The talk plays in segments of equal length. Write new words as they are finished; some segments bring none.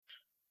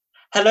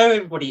Hello,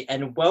 everybody,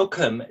 and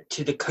welcome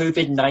to the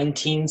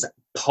COVID-19's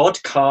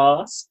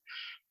podcast.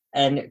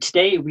 And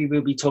today we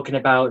will be talking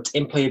about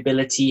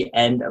employability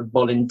and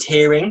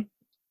volunteering.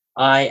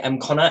 I am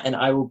Connor, and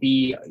I will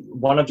be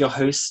one of your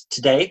hosts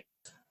today.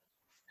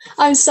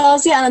 I'm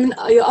Stasia, and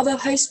I'm your other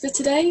host for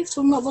today,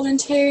 talking about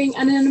volunteering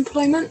and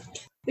unemployment.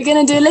 We're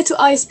going to do a little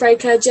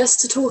icebreaker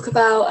just to talk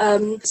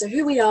about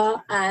who we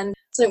are and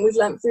something we've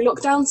learnt through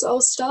lockdown. So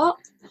I'll start.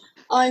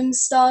 I'm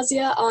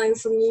Stasia, I'm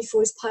from Youth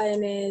Voice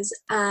Pioneers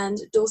and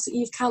Dorset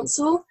Youth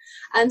Council,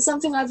 and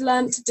something I've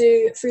learned to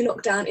do through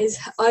lockdown is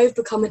I've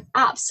become an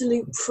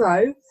absolute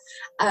pro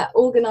at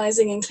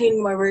organising and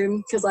cleaning my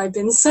room because I've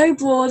been so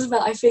bored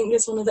that I think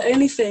it's one of the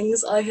only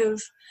things I have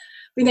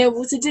been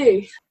able to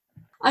do.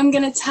 I'm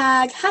going to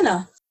tag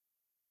Hannah.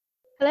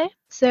 Hello,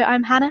 so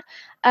I'm Hannah.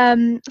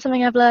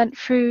 Something I've learned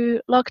through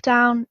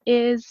lockdown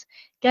is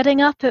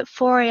getting up at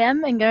 4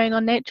 a.m. and going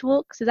on nature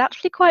walks is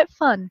actually quite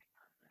fun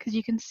because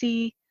you can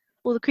see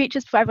all the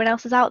creatures before everyone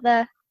else is out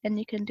there and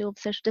you can do all the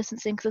social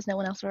distancing because there's no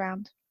one else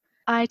around.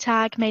 I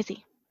tag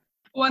Maisie.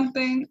 One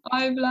thing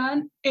I've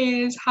learned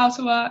is how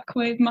to work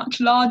with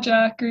much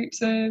larger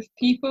groups of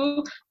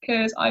people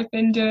because I've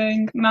been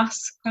doing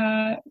mass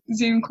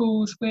Zoom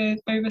calls with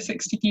over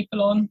 60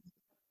 people on.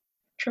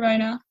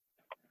 Trevona.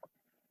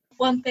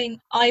 One thing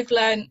I've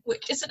learned,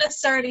 which isn't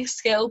necessarily a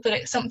skill, but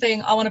it's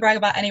something I want to brag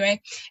about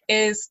anyway,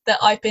 is that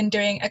I've been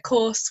doing a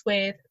course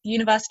with the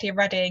University of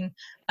Reading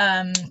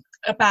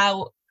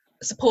about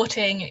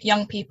supporting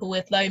young people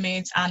with low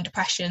moods and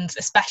depressions,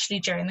 especially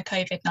during the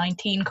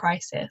COVID-19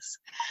 crisis.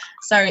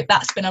 So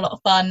that's been a lot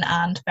of fun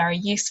and very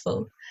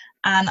useful.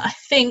 And I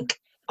think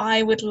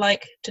I would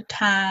like to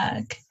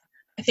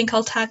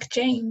I'll tag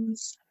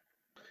James.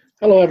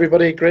 Hello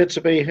everybody, great to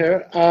be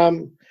here.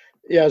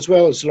 As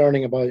well as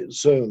learning about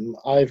Zoom,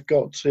 I've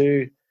got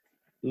to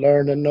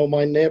learn and know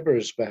my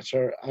neighbours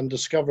better and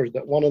discovered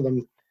that one of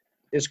them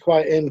is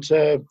quite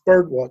into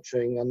bird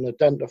watching and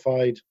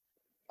identified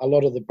a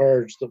lot of the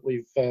birds that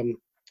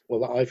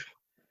that I've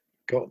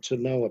got to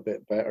know a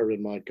bit better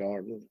in my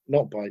garden,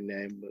 not by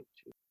name, but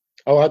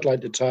I'd like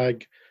to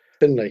tag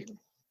Finley.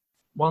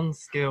 One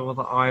skill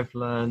that I've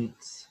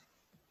learnt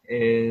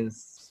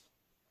is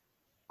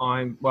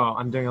I'm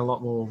doing a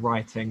lot more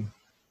writing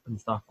and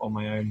stuff on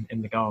my own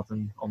in the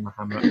garden on the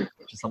hammock,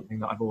 which is something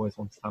that I've always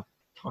wanted to have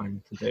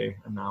time to do,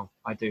 and now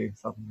I do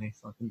suddenly.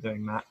 So I've been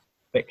doing that.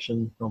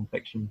 Fiction,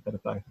 non-fiction, bit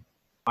of both.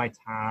 I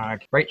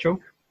tag Rachel.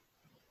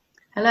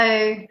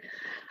 Hello.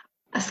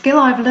 A skill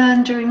I've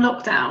learned during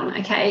lockdown.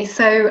 Okay,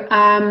 so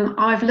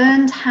I've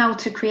learned how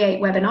to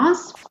create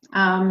webinars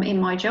in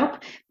my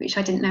job, which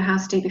I didn't know how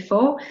to do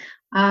before.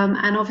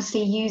 And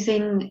obviously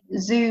using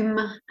Zoom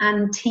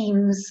and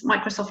Teams,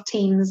 Microsoft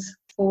Teams,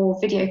 for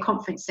video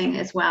conferencing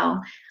as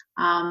well.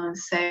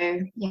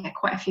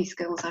 Quite a few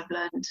skills I've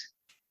learned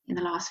in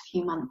the last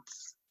few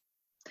months.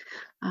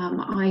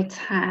 I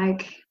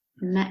tag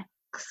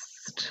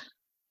next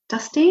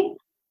Dustine.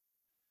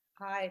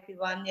 Hi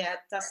everyone,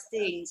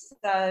 Dustine.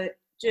 So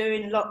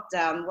during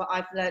lockdown, what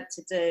I've learned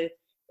to do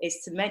is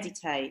to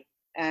meditate,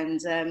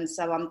 and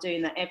so I'm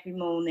doing that every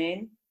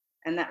morning,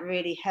 and that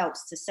really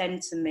helps to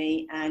centre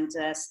me and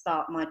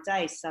start my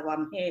day. So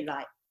I'm here,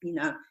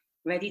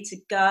 ready to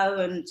go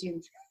and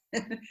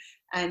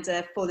and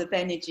full of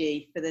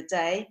energy for the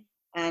day,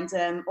 and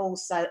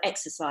also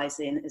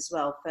exercising as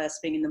well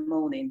first thing in the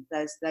morning.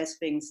 Those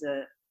things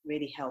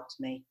really helped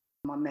me,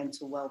 my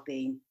mental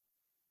well-being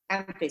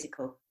and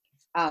physical.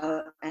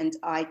 And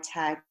I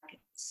tag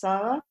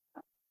Sarah.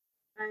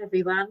 Hi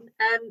everyone.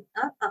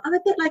 I'm a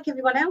bit like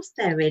everyone else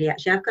there really,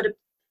 actually. I've got a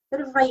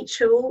bit of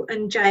Rachel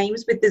and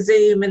James with the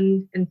Zoom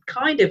and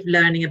kind of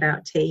learning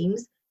about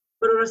Teams,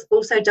 but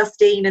also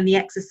Dustine and the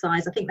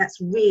exercise. I think that's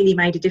really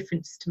made a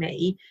difference to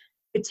me,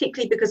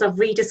 particularly because I've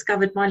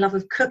rediscovered my love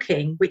of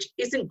cooking, which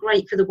isn't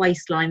great for the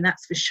waistline,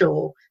 that's for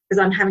sure,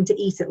 because I'm having to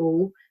eat it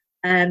all.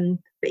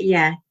 But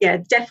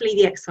definitely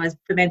the exercise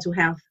for mental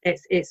health.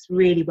 It's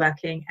really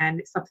working, and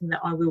it's something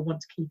that I will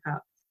want to keep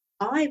up.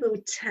 I will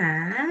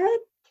tag.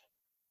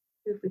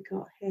 Who have we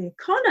got here?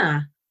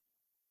 Connor.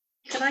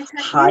 Can I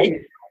tag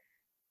you?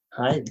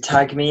 Hi,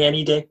 tag me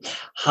any day.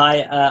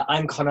 Hi,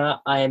 I'm Connor.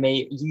 I am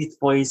a Youth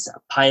Voice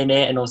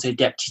Pioneer and also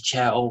Deputy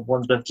Chair of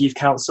Wandsworth Youth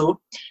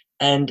Council.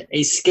 And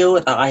a skill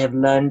that I have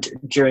learned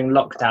during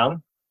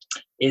lockdown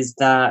is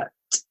that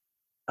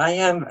I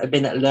have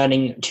been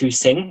learning to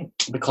sing,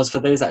 because for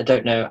those that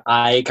don't know,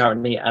 I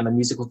currently am a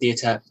musical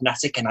theatre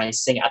fanatic and I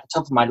sing at the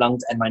top of my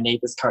lungs, and my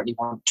neighbours currently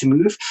want to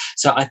move.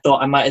 So I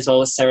thought I might as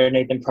well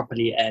serenade them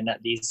properly and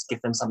at least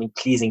give them something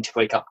pleasing to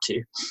wake up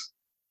to.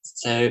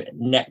 So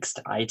next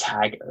I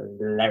tag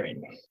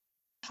Laren.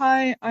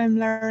 Hi, I'm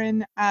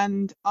Laren,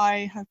 and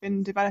I have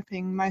been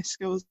developing my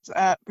skills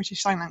at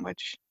British Sign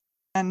Language,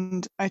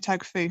 and I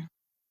tag Fu.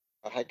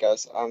 Hi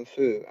guys, I'm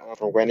Fu. I'm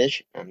from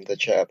Greenwich. I'm the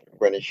chair of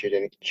Greenwich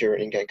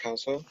Children England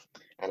Council,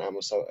 and I'm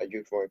also a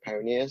Youth Voice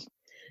Pioneers.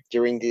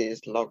 During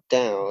this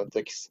lockdown,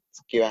 the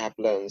skill I have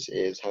learned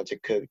is how to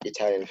cook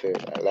Italian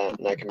food.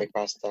 I can make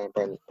pasta,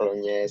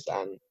 bolognese,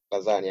 and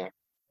lasagna.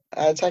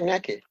 Tag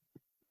Naki.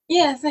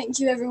 Yeah, thank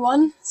you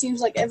everyone.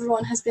 Seems like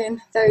everyone has been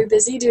very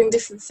busy doing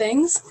different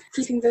things,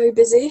 keeping very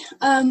busy.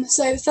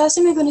 So the first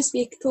thing we're going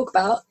to talk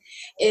about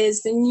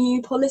is the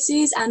new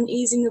policies and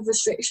easing of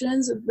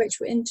restrictions which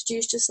were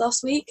introduced just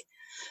last week.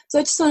 So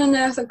I just want to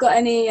know if I've got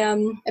any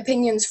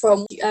opinions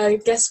from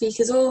guest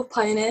speakers or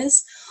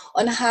pioneers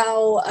on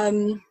how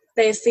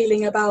they're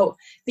feeling about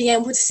being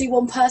able to see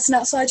one person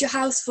outside your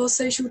house for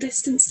social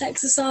distance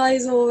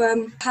exercise,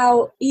 or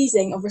how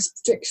easing of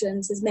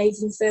restrictions has made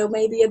them feel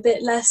maybe a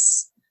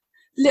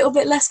little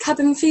bit less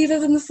cabin fever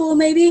than before,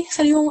 maybe. If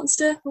anyone wants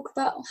to talk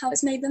about how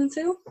it's made them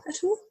feel at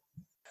all.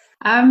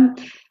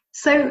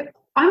 So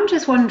I'm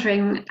just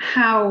wondering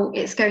how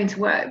it's going to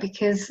work,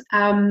 because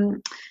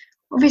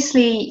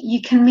obviously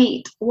you can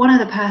meet one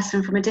other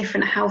person from a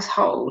different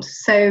household.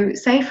 So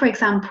say, for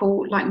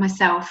example, like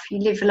myself, you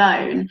live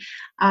alone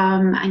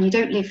and you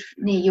don't live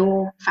near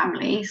your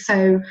family.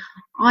 So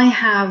I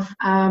have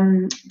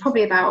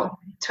probably about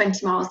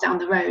 20 miles down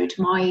the road,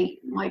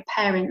 my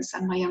parents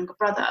and my younger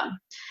brother.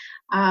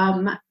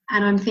 And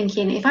I'm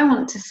thinking, if I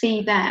want to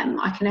see them,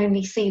 I can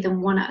only see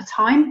them one at a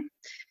time.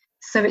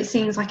 So it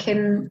seems I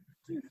can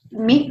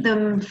meet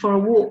them for a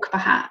walk,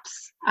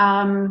 perhaps,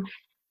 and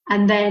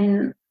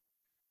then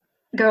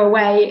go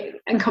away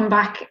and come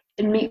back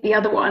and meet the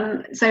other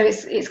one. So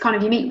it's kind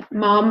of, you meet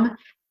mum,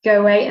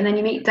 go away, and then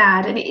you meet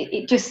dad. And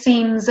it just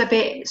seems a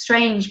bit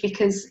strange,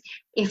 because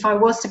if I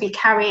was to be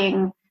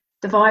carrying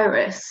the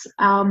virus,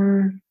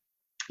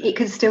 it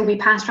could still be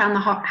passed around the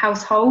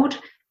household.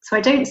 So I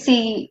don't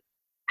see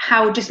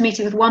how just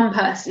meeting with one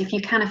person, if you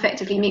can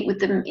effectively meet with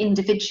them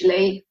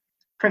individually,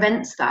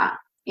 prevents that,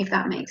 if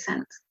that makes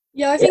sense.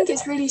 Yeah, I think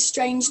it's really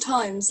strange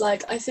times.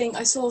 Like, I think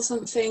I saw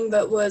something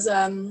that was,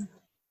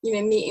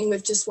 meeting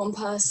with just one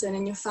person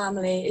in your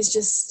family is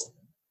just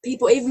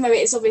people, even though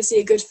it's obviously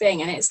a good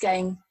thing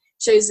and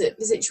shows that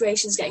the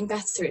situation's getting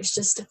better, it's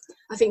just,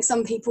 I think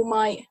some people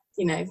might,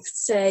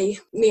 say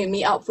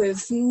meet up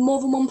with more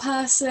than one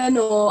person,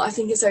 or I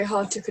think it's very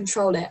hard to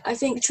control it. I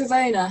think,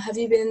 Travona, have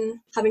you been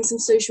having some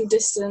social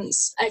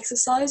distance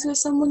exercise with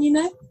someone you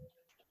know?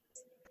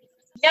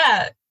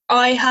 Yeah,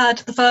 I had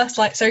the first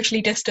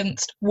socially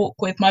distanced walk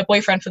with my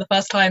boyfriend for the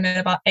first time in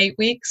about 8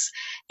 weeks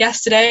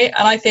yesterday,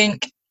 and I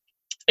think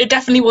it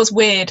definitely was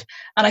weird.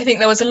 And I think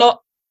there was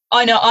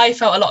I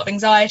felt a lot of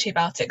anxiety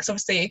about it, because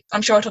obviously,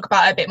 I'm sure I'll talk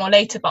about it a bit more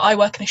later, but I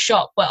work in a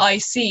shop where I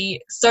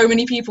see so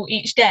many people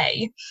each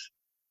day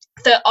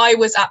that I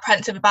was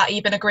apprehensive about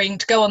even agreeing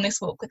to go on this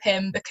walk with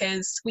him,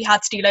 because we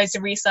had to do loads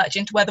of research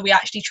into whether we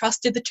actually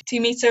trusted the 2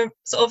 meter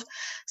sort of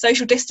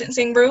social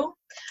distancing rule.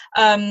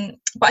 But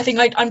I think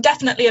I'm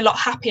definitely a lot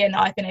happier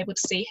now I've been able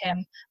to see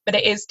him, but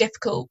it is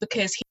difficult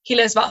because he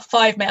lives about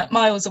 5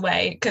 miles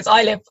away, because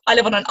I live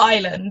on an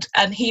island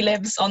and he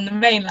lives on the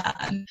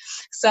mainland.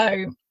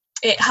 So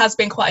it has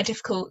been quite a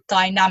difficult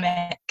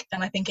dynamic,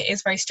 and I think it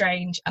is very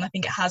strange, and I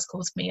think it has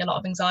caused me a lot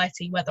of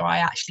anxiety whether I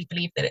actually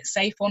believe that it's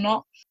safe or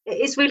not.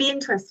 It's really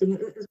interesting. As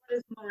well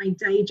as my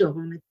day job,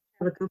 I'm a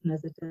chair of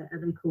governors at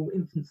a local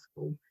infant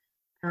school.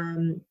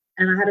 And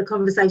I had a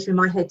conversation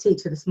with my head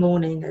teacher this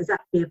morning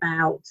exactly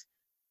about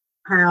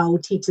how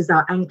teachers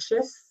are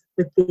anxious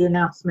with the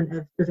announcement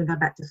of children going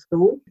back to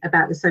school,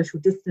 about the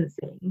social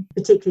distancing,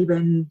 particularly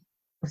when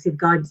obviously the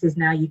guidance is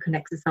now you can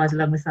exercise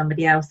along with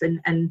somebody else,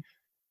 and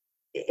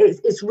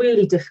it's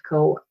really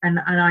difficult, and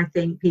I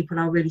think people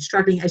are really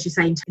struggling, as you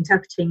say,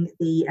 interpreting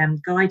the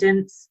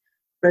guidance.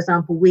 For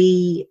example,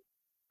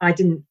 I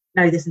didn't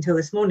know this until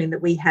this morning,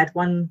 that we had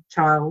one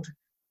child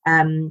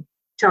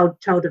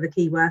of a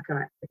key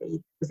worker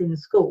actually was in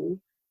school,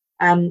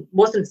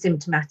 wasn't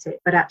symptomatic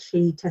but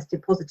actually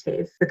tested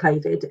positive for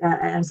COVID,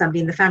 and somebody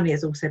in the family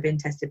has also been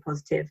tested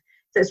positive.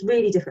 So it's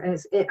really different.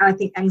 I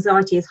think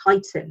anxiety is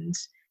heightened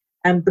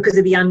because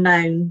of the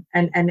unknown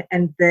and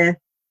the,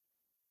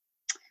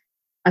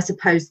 I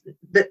suppose,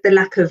 the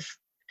lack of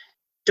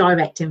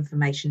direct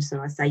information. So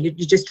I say you're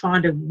just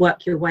trying to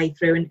work your way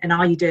through, and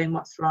are you doing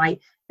what's right?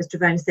 As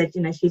Travona said,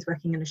 she's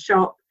working in a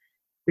shop.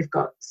 We've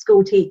got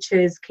school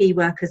teachers, key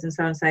workers, and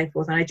so on and so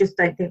forth. And I just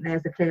don't think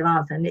there's a clear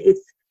answer. And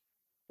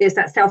it's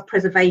that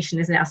self-preservation,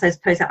 isn't it? I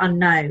suppose that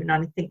unknown. And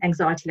I think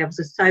anxiety levels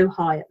are so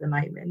high at the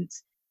moment.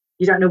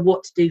 You don't know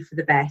what to do for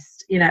the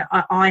best.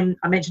 I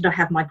mentioned I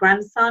have my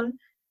grandson.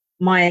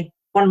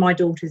 One of my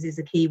daughters is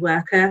a key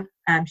worker.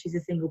 She's a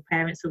single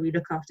parent, so we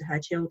look after her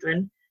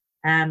children.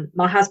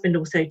 My husband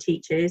also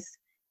teaches.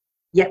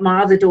 Yet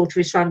my other daughter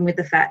is struggling with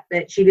the fact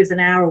that she lives an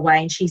hour away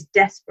and she's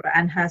desperate,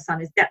 and her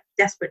son is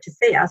desperate to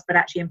see us, but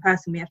actually in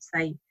person we have to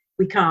say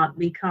we can't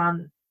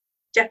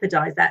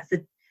jeopardize that. So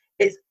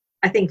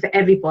I think for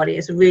everybody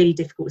it's a really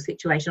difficult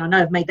situation. I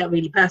know I've made that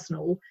really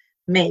personal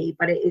for me,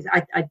 but it is.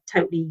 I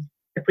totally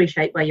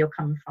appreciate where you're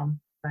coming from.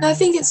 I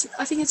think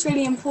it's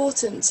really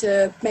important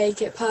to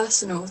make it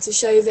personal, to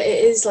show that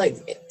it is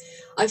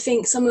I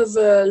think some of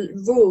the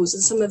rules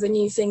and some of the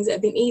new things that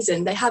have been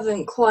easing, they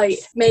haven't quite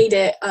made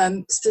it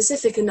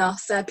specific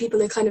enough that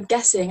people are kind of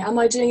guessing, am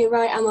I doing it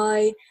right, am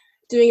I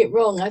doing it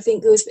wrong? I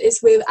think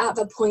we're at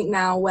the point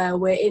now where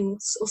we're in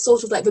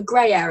sort of the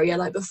grey area.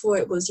 Like before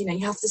it was, you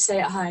have to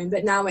stay at home,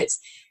 but now it's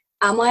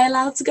am I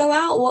allowed to go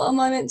out? What am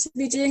I meant to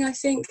be doing? I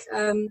think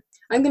I'm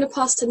going to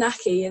pass to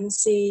Naki and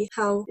see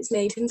how it's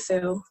made him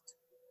feel.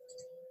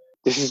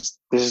 This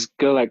is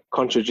gonna like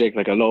contradict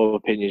like a lot of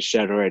opinions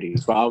shared already,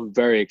 but I'm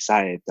very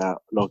excited that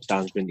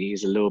lockdown's been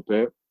eased a little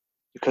bit,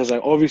 because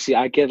like obviously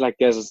I get like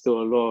there's still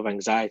a lot of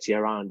anxiety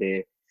around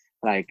it,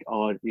 like,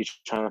 oh, you're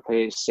trying to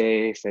play it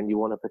safe and you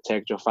want to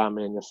protect your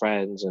family and your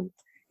friends and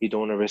you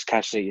don't want to risk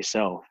catching it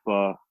yourself.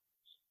 But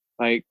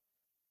like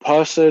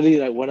personally,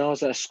 like when I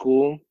was at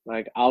school,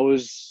 like I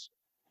was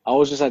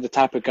just like the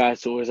type of guy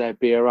to always like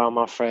be around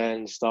my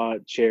friends,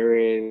 start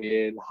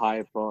cheering,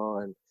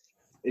 hyper, and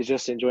it's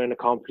just enjoying the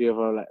company of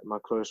like my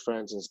close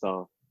friends and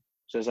stuff.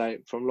 So it's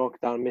like from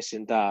lockdown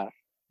missing that,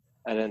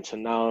 and then to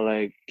now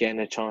like getting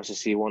a chance to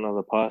see one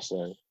other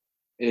person,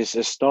 it's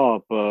a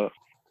start. But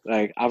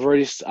like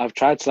I've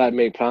tried to like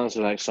make plans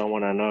with like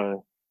someone I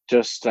know,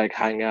 just like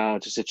hang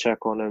out, just to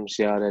check on them,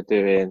 see how they're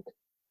doing,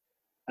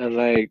 and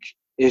like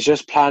it's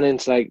just planning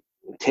to like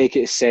take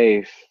it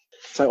safe.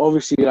 It's like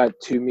obviously like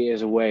 2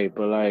 meters away,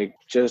 but like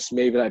just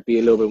maybe like be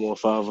a little bit more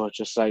further,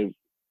 just like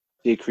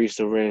decrease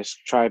the risk,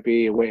 try to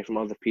be away from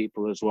other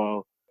people as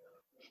well.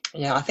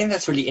 Yeah, I think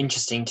that's really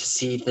interesting to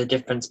see the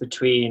difference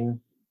between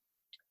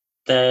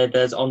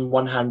there's on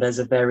one hand there's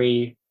a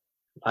very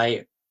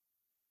like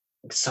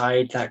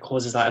side that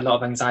causes like a lot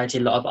of anxiety,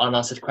 a lot of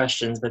unanswered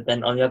questions, but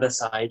then on the other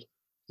side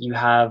you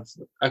have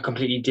a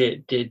completely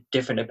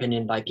different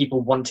opinion. Like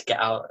people want to get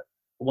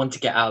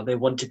out, they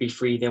want to be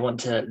free, they want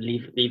to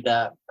leave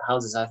their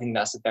houses. I think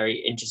that's a very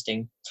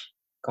interesting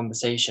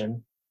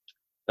conversation.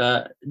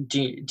 But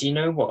do you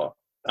know what?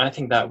 I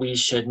think that we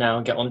should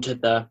now get onto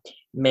the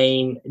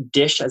main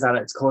dish, as I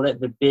like to call it,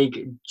 the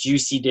big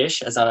juicy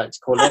dish, as I like to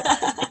call it,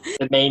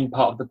 the main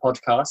part of the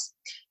podcast.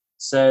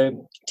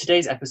 So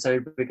today's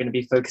episode, we're going to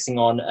be focusing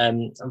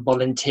on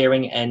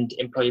volunteering and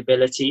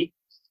employability.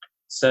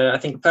 So I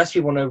think first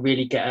we want to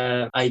really get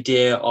an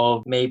idea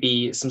of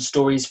maybe some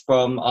stories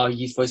from our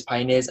Youth Voice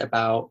pioneers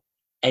about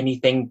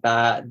anything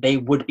that they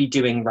would be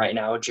doing right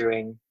now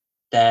during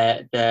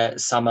the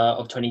summer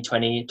of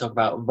 2020, talk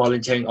about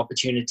volunteering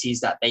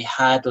opportunities that they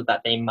had or that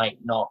they might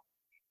not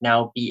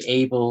now be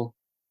able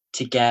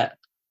to get.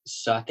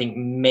 So I think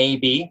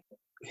maybe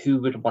who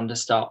would want to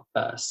start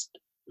first?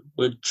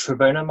 Would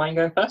Trevona mind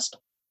going first?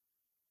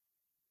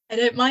 I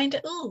don't mind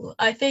at all.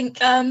 I think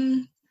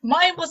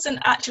mine wasn't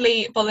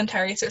actually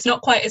voluntary, so it's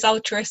not quite as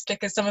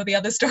altruistic as some of the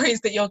other stories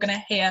that you're going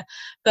to hear.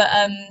 But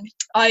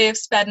I have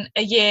spent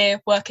a year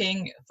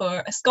working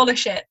for a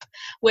scholarship,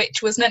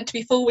 which was meant to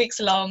be 4 weeks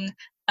long,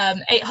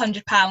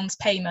 £800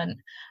 payment,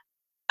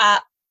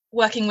 at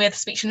working with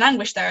speech and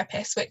language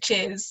therapists, which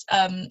is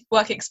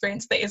work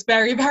experience that is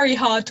very, very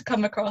hard to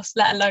come across,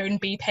 let alone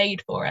be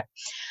paid for it.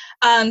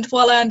 And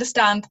while I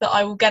understand that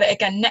I will get it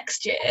again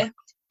next year,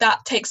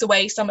 that takes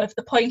away some of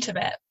the point of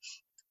it.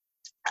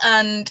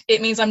 And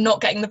it means I'm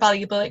not getting the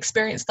valuable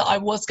experience that I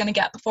was going to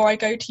get before I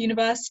go to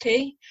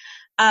university.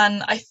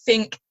 And I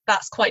think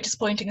that's quite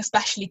disappointing,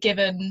 especially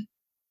given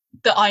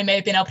that I may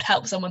have been able to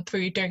help someone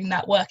through during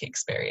that work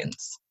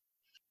experience.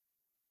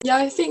 Yeah,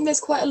 I think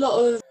there's quite a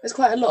lot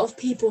of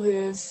people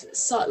who have,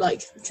 like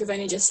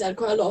Trevona just said,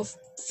 quite a lot of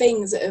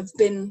things that have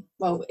been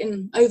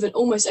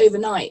almost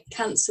overnight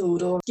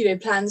cancelled, or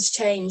plans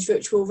changed,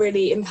 which will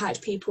really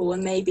impact people.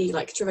 And maybe,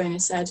 like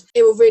Trevona said,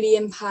 it will really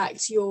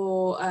impact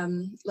your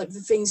like the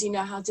things you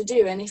know how to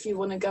do. And if you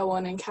want to go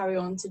on and carry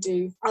on to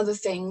do other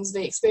things,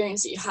 the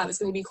experience that you have is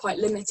going to be quite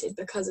limited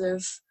because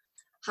of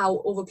how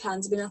all the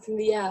plans have been up in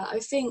the air. I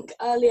think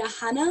earlier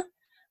Hannah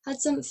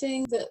had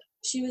something that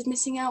she was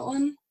missing out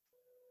on.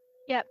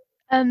 Yep.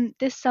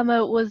 This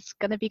summer was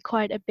going to be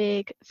quite a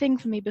big thing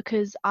for me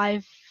because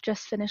I've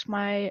just finished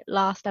my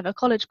last ever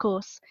college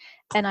course,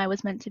 and I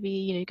was meant to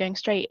be, going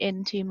straight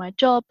into my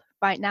job.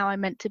 Right now I'm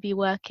meant to be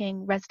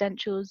working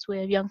residentials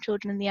with young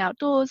children in the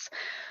outdoors.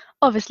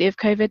 Obviously, with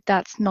COVID,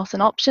 that's not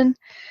an option.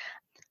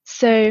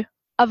 So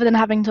other than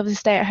having to obviously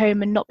stay at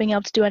home and not being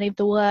able to do any of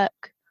the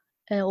work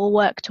or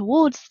work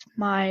towards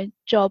my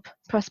job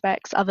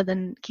prospects other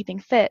than keeping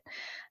fit,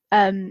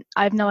 I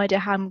have no idea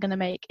how I'm going to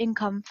make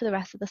income for the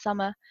rest of the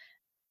summer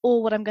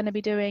or what I'm going to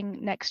be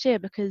doing next year,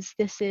 because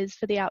this is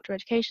for the outdoor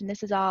education.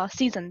 This is our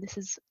season.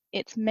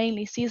 It's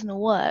mainly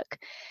seasonal work,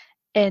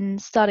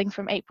 and starting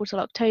from April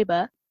till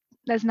October,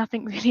 there's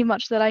nothing really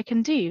much that I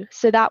can do.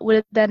 So that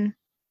would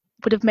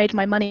have made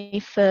my money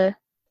for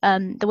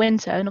the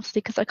winter, and obviously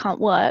because I can't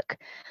work,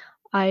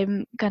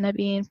 I'm going to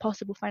be in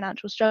possible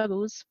financial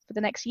struggles for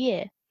the next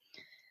year.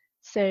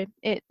 So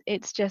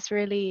it's just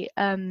really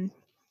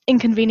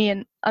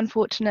inconvenient,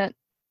 unfortunate,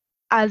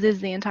 as is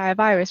the entire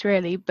virus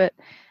really, but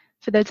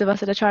for those of us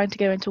that are trying to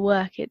go into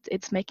work,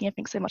 it's making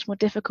everything so much more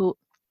difficult.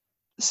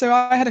 So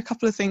I had a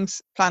couple of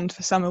things planned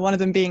for summer, one of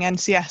them being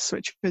NCS,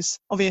 which was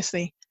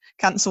obviously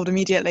cancelled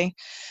immediately.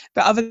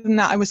 But other than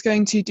that, I was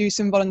going to do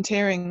some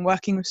volunteering,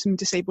 working with some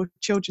disabled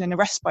children in a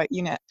respite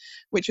unit,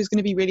 which was going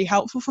to be really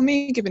helpful for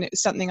me, given it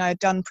was something I had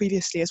done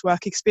previously as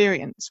work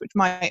experience, which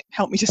might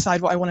help me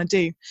decide what I want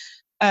to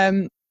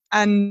do.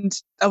 And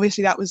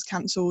obviously that was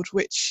cancelled,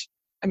 which,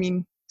 I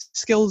mean,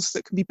 skills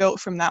that can be built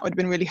from that would have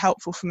been really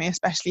helpful for me,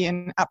 especially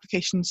in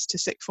applications to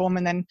sixth form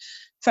and then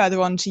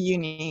further on to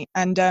uni.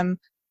 And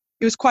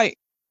it was quite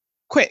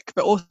quick,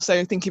 but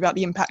also thinking about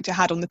the impact it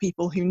had on the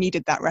people who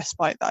needed that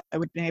respite that I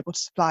would have been able to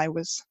supply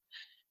was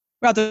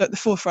rather at the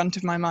forefront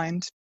of my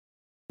mind.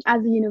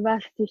 As a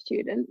university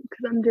student,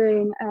 because I'm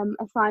doing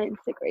a science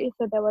degree,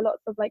 so there were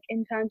lots of like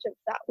internships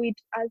that we'd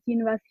as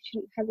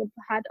university students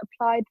had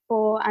applied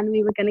for, and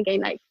we were going to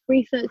gain like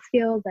research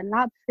skills and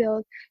lab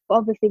skills, but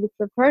obviously with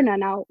the corona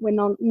now we're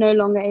no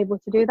longer able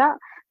to do that.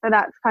 So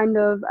that's kind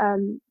of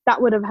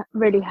that would have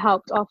really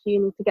helped after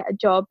uni to get a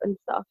job and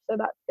stuff, so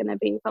that's going to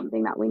be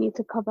something that we need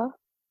to cover.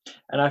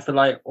 And I feel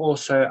like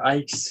also I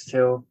just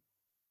feel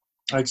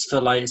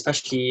like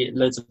especially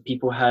loads of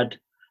people had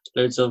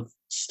loads of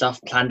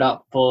stuff planned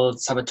up for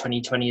summer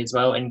 2020 as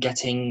well, and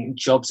getting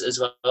jobs as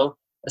well,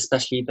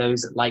 especially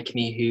those like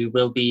me who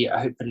will be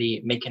hopefully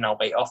making our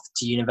way off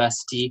to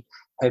university,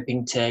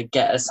 hoping to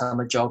get a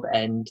summer job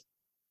and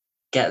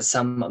get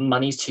some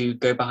money to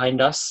go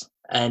behind us.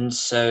 And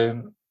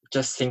so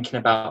just thinking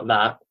about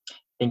that,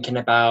 thinking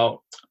about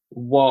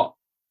what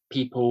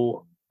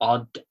people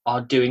are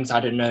doing. So I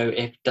don't know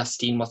if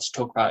Dustine wants to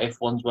talk about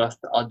if Wandsworth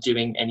are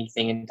doing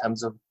anything in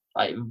terms of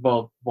like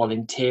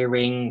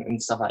volunteering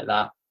and stuff like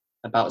that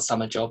about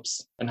summer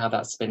jobs and how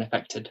that's been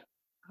affected.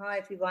 Hi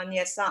everyone,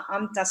 yes,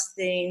 I'm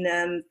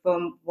Dustine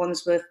from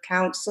Wandsworth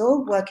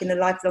Council, work in the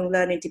Lifelong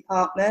Learning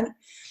Department.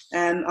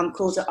 I'm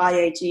called an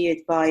IAG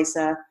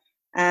advisor,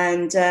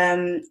 and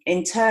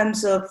in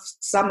terms of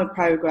summer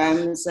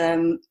programmes,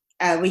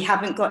 we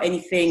haven't got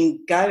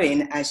anything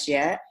going as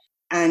yet,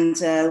 and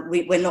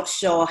we're not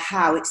sure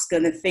how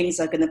things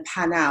are going to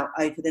pan out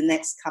over the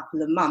next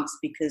couple of months,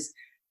 because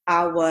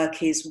our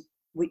work is,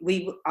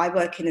 I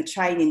work in a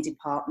training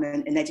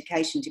department, an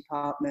education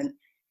department,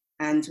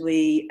 and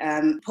we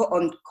put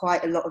on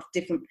quite a lot of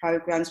different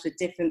programs for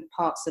different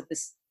parts of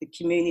the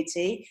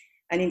community.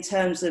 And in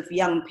terms of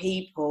young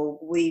people,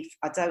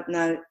 I don't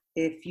know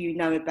if you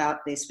know about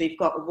this, we've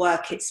got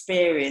work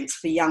experience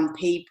for young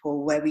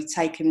people where we've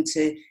taken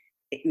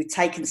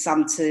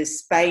some to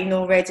Spain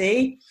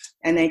already,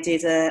 and they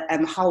did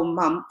a whole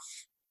month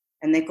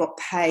and they got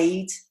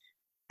paid.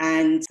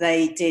 And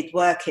they did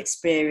work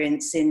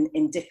experience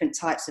in different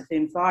types of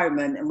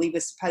environment. And we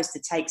were supposed to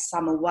take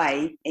some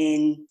away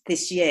in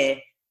this year,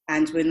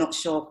 and we're not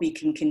sure if we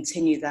can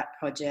continue that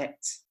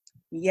project.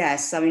 Yeah,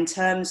 so in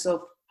terms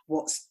of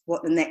what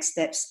the next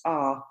steps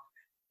are,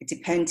 it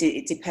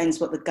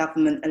depends what the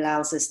government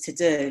allows us to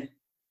do.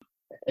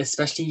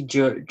 Especially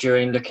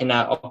during looking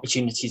at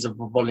opportunities of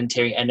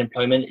volunteering and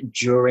employment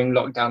during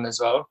lockdown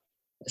as well,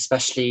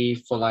 especially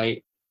for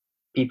like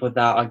people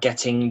that are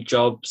getting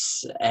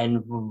jobs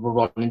and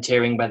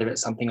volunteering, whether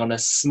it's something on a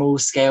small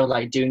scale,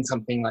 like doing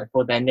something like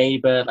for their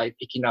neighbour, like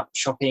picking up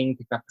shopping,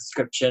 picking up a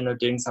prescription, or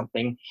doing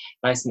something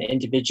nice and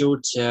individual,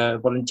 to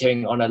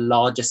volunteering on a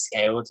larger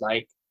scale,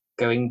 like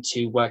going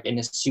to work in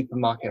a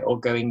supermarket or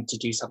going to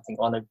do something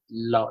on a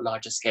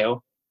larger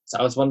scale. So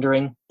I was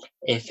wondering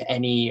if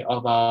any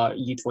of our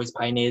Youth Voice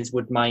pioneers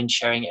would mind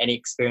sharing any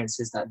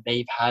experiences that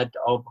they've had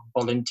of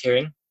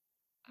volunteering.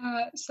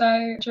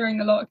 So during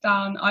the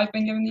lockdown, I've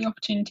been given the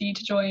opportunity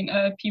to join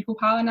a People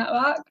Power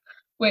Network,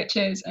 which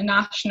is a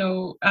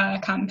national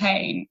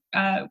campaign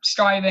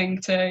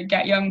striving to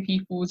get young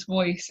people's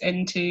voice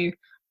into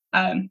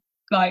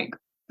like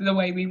the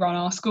way we run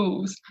our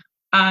schools.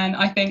 And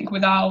I think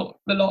without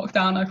the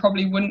lockdown, I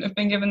probably wouldn't have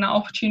been given that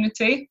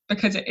opportunity,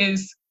 because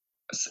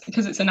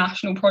it's a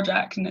national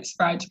project and it's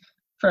spread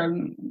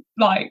from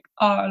like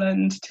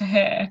Ireland to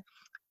here.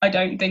 I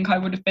don't think I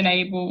would have been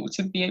able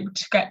to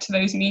get to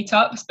those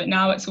meetups, but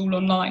now it's all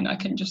online. I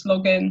can just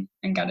log in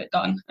and get it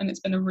done, and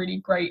it's been a really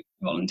great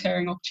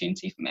volunteering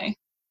opportunity for me.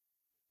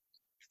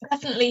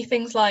 Definitely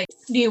things like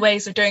new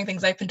ways of doing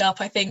things opened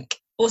up. I think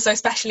also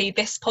especially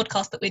this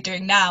podcast that we're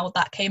doing now,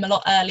 that came a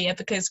lot earlier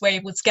because we're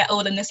able to get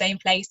all in the same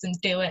place and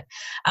do it,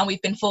 and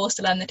we've been forced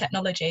to learn the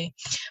technology.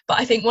 But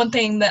I think one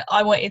thing that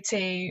I wanted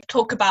to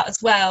talk about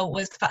as well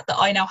was the fact that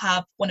I now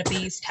have one of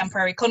these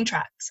temporary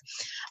contracts.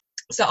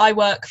 So I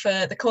work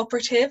for the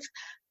cooperative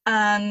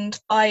and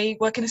I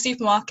work in a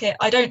supermarket.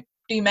 I don't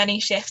do many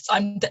shifts.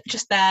 I'm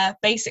just there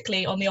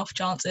basically on the off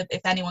chance of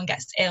if anyone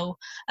gets ill,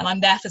 and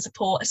I'm there for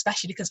support,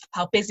 especially because of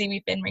how busy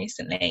we've been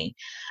recently.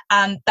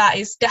 And that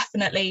has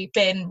definitely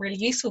been really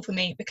useful for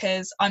me,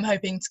 because I'm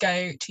hoping to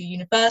go to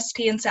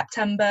university in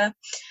September.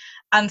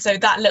 And so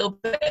that little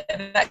bit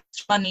of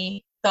extra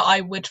money that I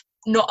would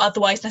not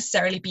otherwise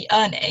necessarily be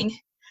earning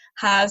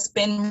has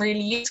been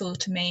really useful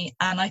to me,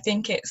 and I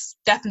think it's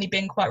definitely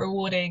been quite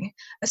rewarding,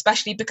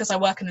 especially because I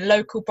work in a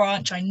local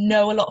branch. I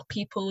know a lot of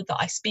people that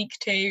I speak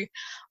to.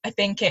 I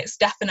think it's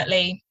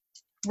definitely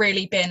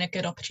really been a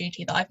good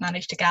opportunity that I've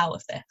managed to get out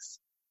of this.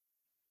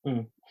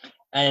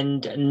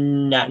 And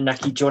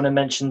Naki, do you want to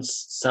mention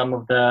some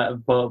of the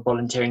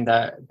volunteering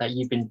that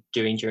you've been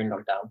doing during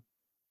lockdown?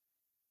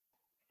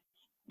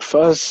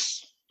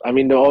 First, I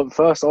mean, the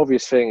first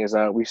obvious thing is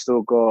that we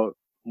still got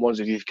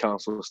Wandsworth Youth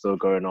Council still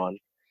going on.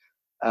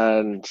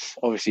 And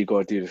obviously,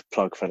 got to do the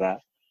plug for that.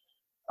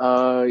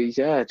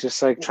 Yeah,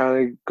 just like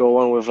trying to go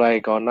on with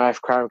like our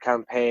knife crime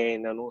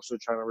campaign and also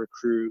trying to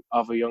recruit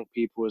other young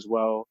people as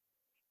well.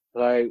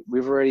 Like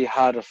we've already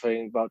had, I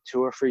think, about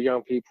 2 or 3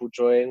 young people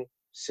join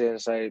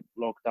since like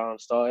lockdown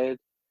started.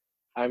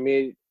 I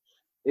mean,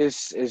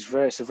 it's a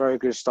very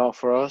good start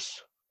for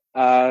us.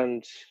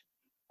 And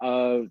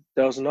there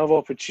was another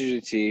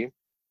opportunity,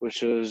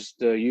 which was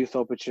the Youth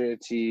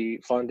Opportunity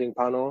Funding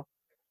Panel,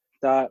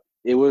 that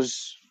it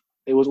was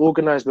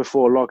organized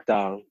before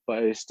lockdown,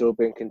 but it's still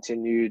been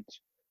continued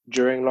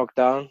during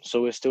lockdown.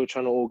 So we're still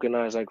trying to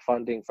organize like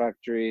funding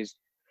factories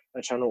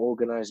and trying to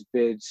organize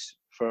bids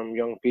from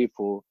young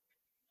people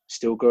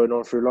still going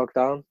on through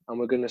lockdown. And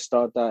we're going to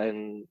start that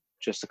in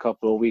just a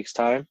couple of weeks'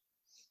 time.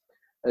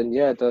 And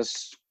yeah,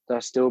 that's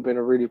still been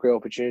a really great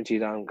opportunity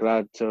that I'm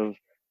glad to have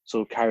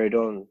sort of carried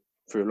on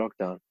through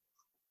lockdown.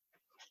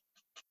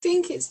 I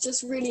think it's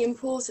just really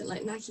important,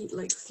 like Naki,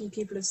 like a few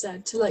people have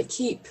said, to like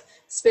keep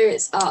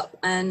spirits up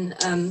and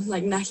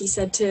like Naki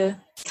said, to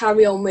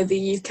carry on with the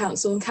youth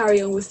council and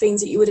carry on with things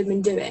that you would have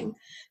been doing.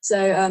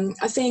 So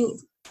I think,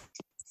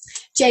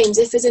 James,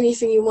 if there's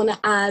anything you want to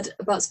add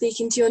about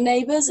speaking to your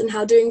neighbours and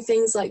how doing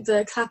things like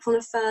the clap on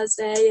a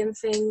Thursday and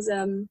things,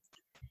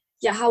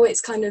 yeah, how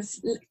it's kind of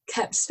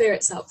kept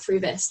spirits up through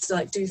this to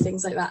like do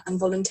things like that and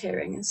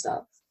volunteering and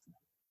stuff.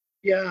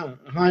 Yeah,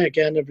 hi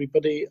again,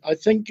 everybody. I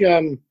think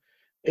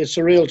it's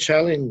a real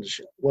challenge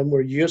when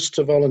we're used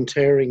to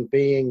volunteering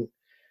being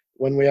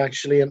when we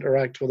actually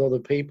interact with other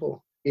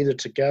people, either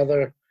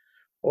together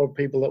or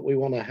people that we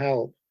want to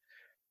help.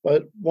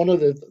 But one of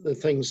the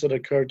things that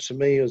occurred to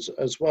me,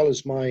 as well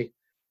as my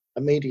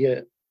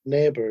immediate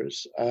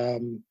neighbours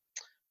and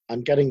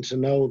getting to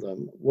know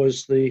them,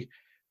 was the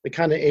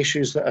kind of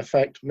issues that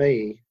affect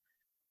me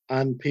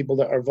and people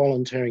that are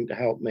volunteering to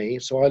help me.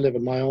 So I live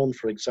on my own,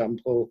 for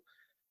example,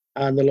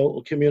 and the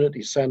local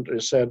community centre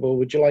said, well,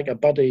 would you like a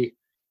buddy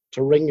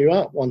to ring you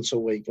up once a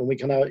week and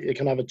you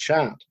can have a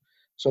chat?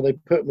 So they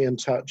put me in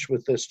touch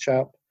with this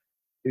chap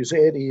who's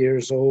 80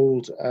 years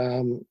old,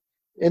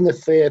 in the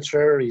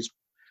theatre. He's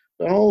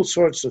done all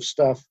sorts of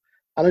stuff,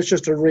 and it's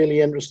just a really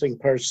interesting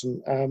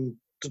person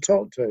to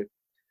talk to.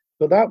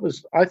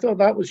 So I thought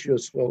that was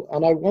useful,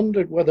 and I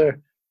wondered whether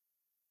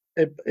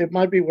it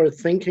might be worth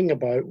thinking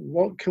about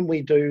what can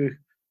we do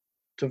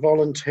to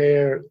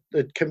volunteer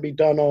that can be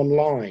done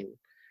online,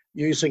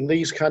 using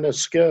these kind of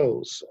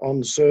skills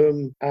on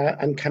Zoom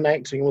and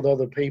connecting with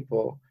other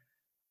people.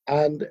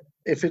 And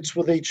if it's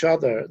with each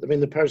other, I mean,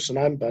 the person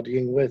I'm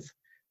buddying with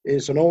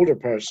is an older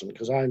person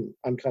because I'm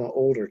kind of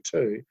older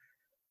too.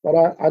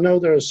 But I know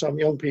there are some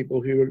young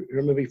people who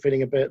are maybe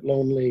feeling a bit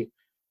lonely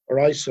or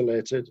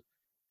isolated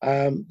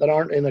that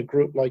aren't in a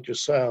group like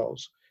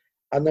yourselves.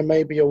 And there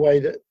may be a way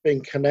that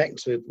being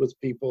connected with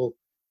people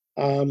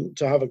to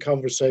have a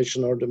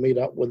conversation or to meet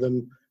up with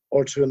them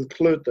or to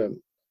include them.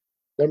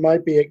 There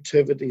might be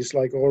activities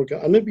like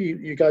and maybe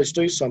you guys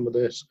do some of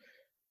this,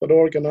 but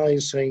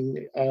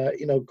organizing,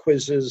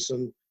 quizzes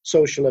and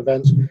social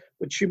events,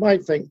 which you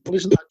might think, well,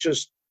 isn't that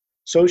just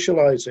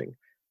socializing?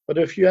 But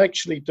if you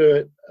actually do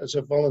it as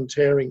a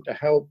volunteering to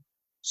help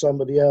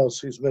somebody else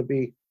who's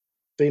maybe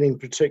feeling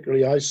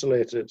particularly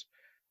isolated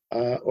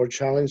or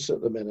challenged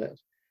at the minute,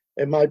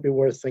 it might be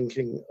worth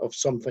thinking of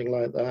something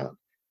like that.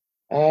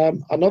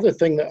 Another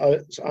thing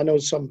that I know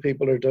some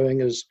people are doing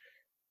is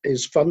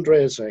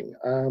fundraising.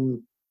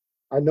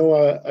 I know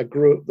a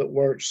group that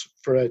works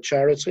for a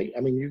charity. I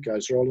mean, you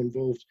guys are all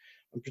involved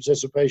in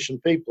participation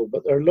people,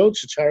 but there are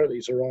loads of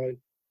charities around,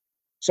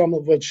 some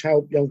of which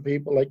help young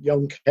people, like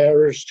Young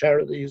Carers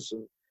charities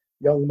and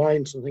Young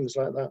Minds and things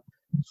like that.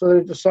 So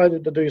they've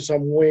decided to do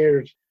some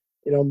weird,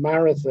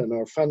 marathon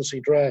or fancy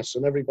dress,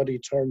 and everybody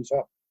turns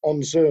up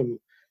on Zoom,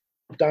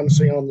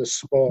 dancing on the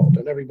spot,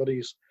 and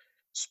everybody's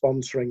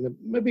sponsoring them,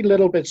 maybe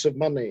little bits of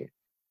money.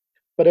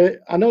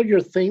 But I know your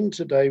theme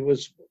today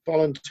was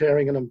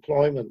volunteering and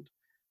employment,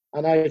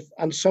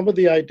 and some of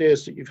the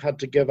ideas that you've had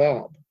to give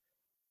up,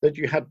 that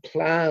you had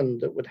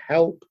planned that would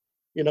help,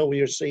 with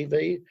your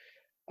CV.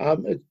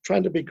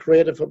 Trying to be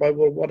creative about,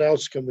 well, what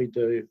else can we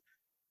do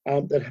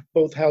that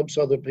both helps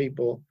other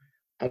people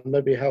and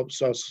maybe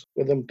helps us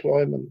with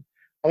employment.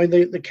 I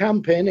mean, the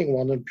campaigning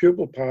one and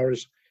pupil power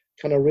is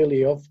kind of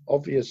really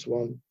obvious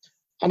one.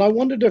 And I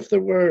wondered if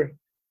there were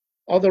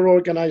other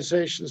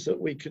organizations that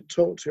we could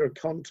talk to or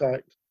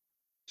contact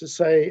to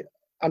say,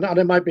 and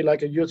it might be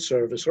like a youth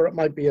service, or it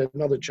might be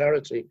another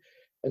charity,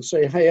 and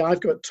say, hey,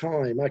 I've got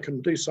time, I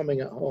can do something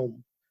at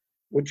home.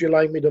 Would you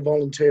like me to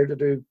volunteer to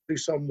do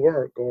some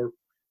work, or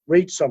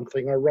read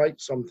something, or write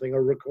something,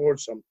 or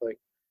record something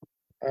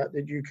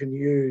that you can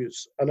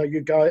use? I know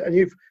you guys, and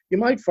you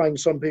might find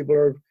some people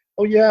are,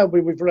 oh yeah,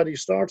 we've already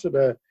started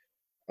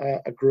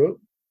a group.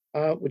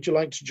 Would you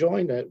like to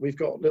join it? We've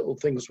got little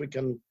things we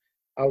can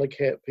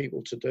allocate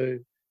people to do.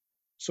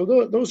 So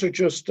those are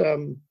just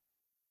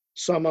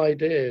some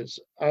ideas.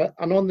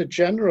 And on the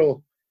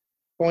general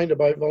point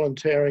about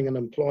volunteering and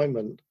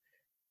employment,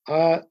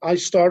 I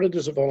started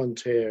as a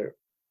volunteer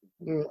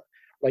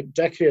like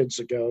decades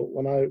ago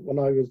when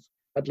I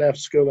had left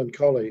school and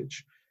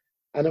college,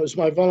 and it was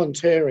my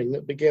volunteering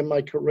that became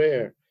my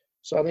career.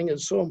 So I think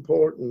it's so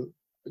important.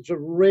 It's a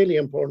really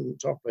important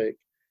topic,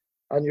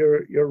 and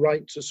you're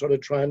right to sort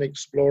of try and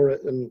explore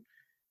it and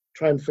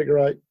try and figure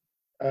out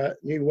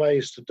new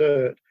ways to do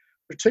it,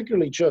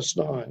 particularly just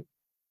now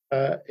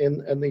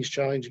in these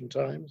challenging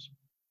times.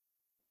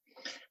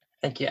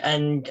 Thank you.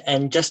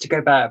 And just to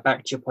go back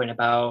to your point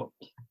about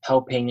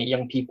helping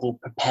young people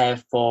prepare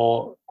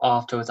for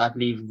afterwards, I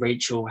believe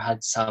Rachel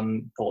had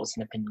some thoughts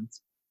and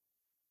opinions.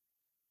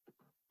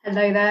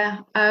 Hello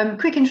there.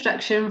 Quick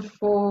introduction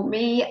for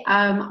me.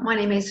 My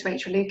name is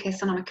Rachel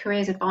Lucas and I'm a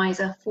careers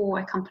advisor for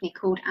a company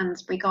called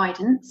Ansbury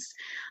Guidance.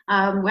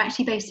 We're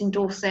actually based in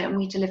Dorset and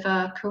we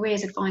deliver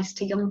careers advice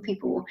to young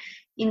people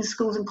in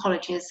schools and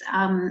colleges,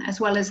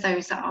 as well as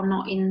those that are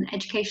not in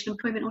education,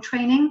 employment or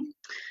training.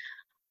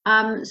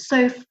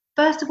 So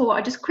first of all,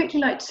 I'd just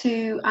quickly like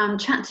to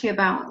chat to you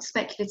about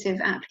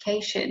speculative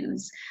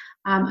applications.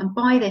 And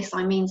by this,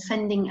 I mean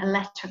sending a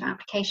letter of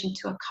application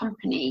to a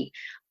company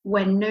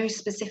when no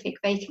specific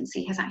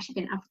vacancy has actually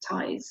been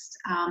advertised.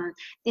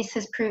 This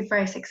has proved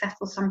very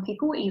successful for some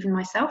people, even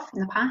myself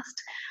in the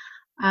past.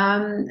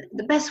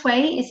 The best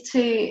way is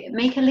to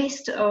make a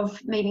list of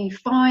maybe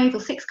 5 or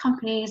 6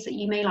 companies that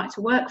you may like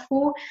to work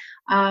for,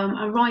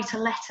 and write a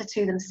letter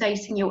to them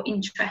stating your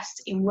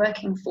interest in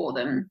working for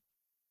them.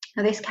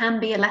 Now, this can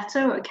be a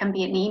letter or it can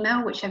be an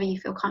email, whichever you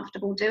feel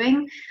comfortable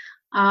doing.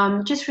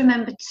 Just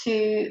remember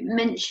to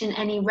mention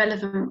any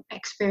relevant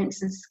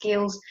experience and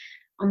skills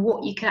and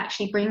what you can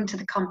actually bring to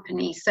the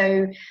company.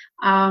 So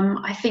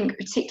I think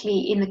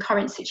particularly in the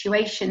current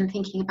situation,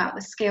 thinking about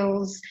the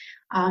skills,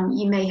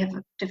 you may have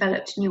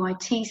developed new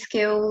IT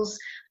skills.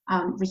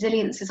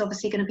 Resilience is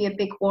obviously going to be a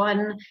big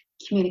one.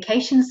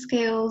 Communication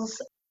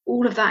skills,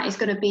 all of that is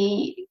going to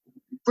be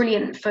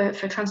brilliant for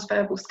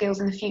transferable skills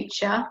in the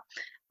future.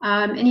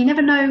 And you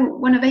never know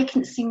when a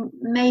vacancy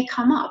may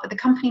come up, but the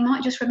company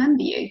might just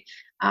remember you.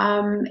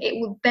 It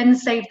will then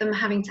save them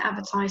having to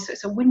advertise, so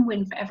it's a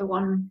win-win for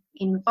everyone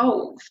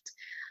involved.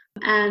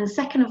 And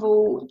second of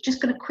all, just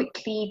going to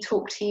quickly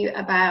talk to you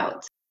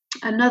about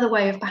another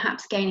way of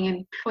perhaps gaining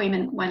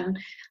employment when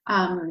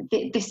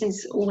this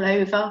is all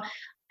over,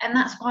 and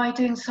that's by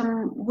doing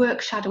some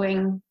work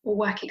shadowing or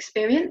work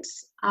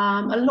experience.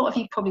 A lot of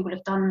you probably would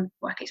have done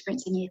work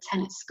experience in year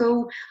 10 at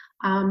school,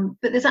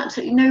 but there's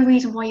absolutely no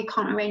reason why you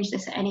can't arrange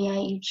this at any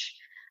age.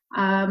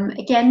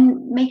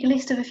 Again, make a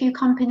list of a few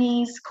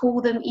companies,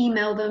 call them,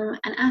 email them,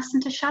 and ask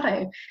them to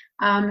shadow.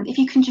 If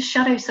you can just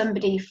shadow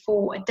somebody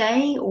for a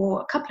day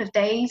or a couple of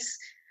days,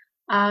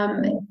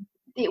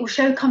 it will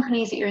show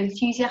companies that you're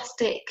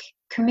enthusiastic,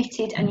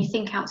 committed, and you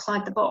think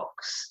outside the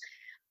box.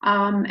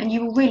 And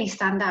you will really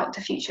stand out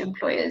to future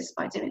employers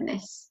by doing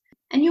this.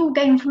 And you'll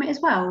gain from it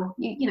as well.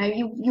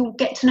 You'll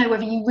get to know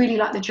whether you really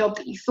like the job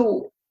that you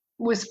thought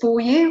was for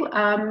you,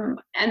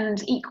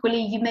 and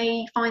equally you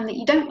may find that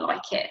you don't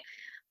like it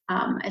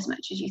as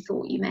much as you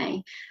thought you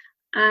may.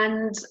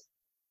 And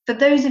for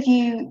those of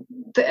you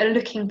that are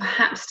looking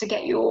perhaps to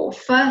get your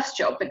first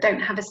job but don't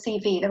have a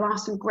CV, there are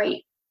some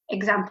great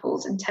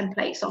examples and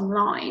templates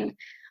online.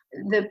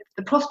 The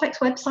Prospects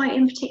website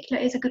in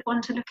particular is a good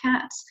one to look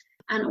at,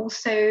 and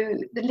also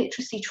the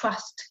Literacy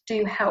Trust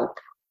do help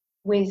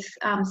with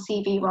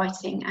CV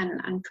writing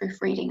and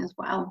proofreading as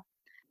well.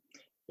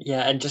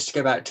 Yeah, and just to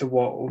go back to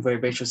what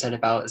Rachel said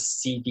about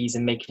CVs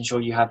and making sure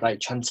you have like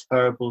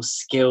transferable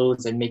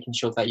skills and making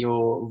sure that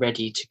you're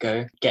ready to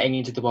go, getting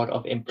into the world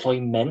of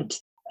employment,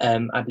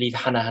 I believe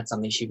Hannah had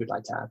something she would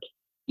like to add.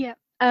 Yeah,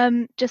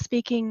 just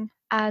speaking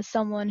as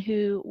someone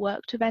who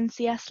worked with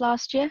NCS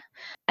last year,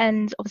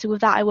 and obviously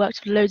with that I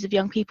worked with loads of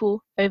young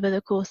people over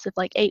the course of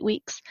like 8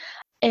 weeks,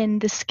 and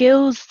the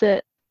skills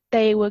that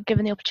they were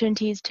given the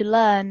opportunities to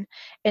learn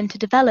and to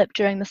develop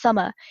during the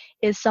summer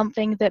is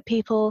something that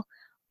people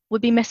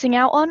would be missing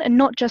out on, and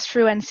not just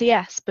through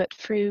NCS but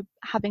through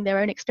having their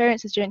own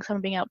experiences during summer,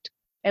 being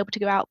able to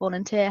go out,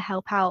 volunteer,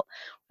 help out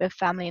with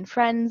family and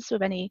friends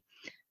with any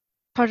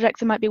projects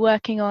they might be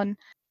working on.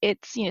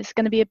 It's it's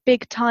going to be a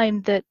big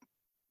time that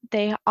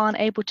they aren't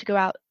able to go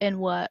out and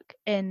work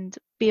and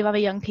be with other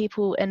young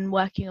people and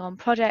working on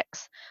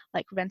projects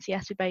like with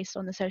NCS, we're based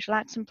on the Social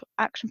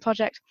Action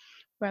Project,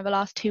 where in the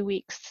last 2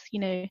 weeks,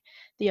 the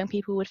young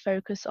people would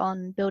focus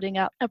on building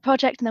up a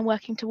project and then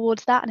working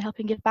towards that and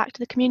helping give back to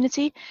the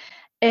community.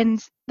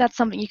 And that's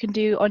something you can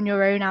do on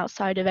your own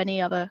outside of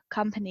any other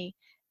company.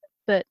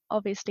 But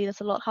obviously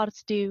that's a lot harder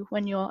to do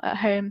when you're at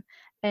home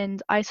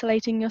and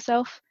isolating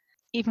yourself.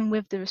 Even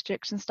with the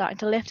restrictions starting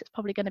to lift, it's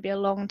probably going to be a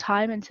long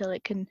time until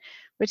it can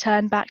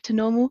return back to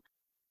normal.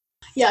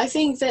 Yeah, I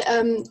think that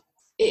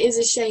it is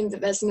a shame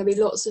that there's going to be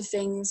lots of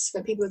things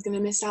that people are going to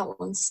miss out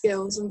on,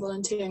 skills and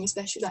volunteering,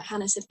 especially like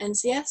Hannah said,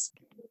 NCS.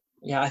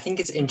 Yeah, I think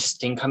it's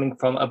interesting coming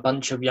from a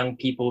bunch of young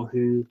people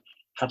who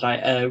had like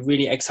a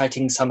really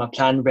exciting summer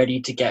plan,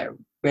 ready to get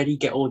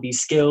all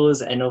these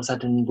skills, and all of a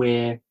sudden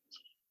we're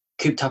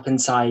cooped up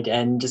inside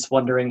and just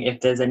wondering if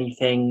there's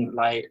anything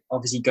like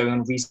obviously going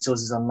on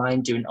resources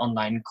online, doing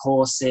online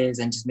courses,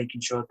 and just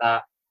making sure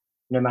that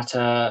no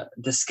matter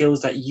the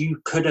skills that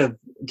you could have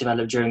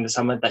developed during the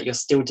summer that you're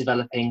still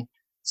developing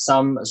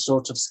some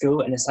sort of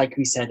skill. And it's like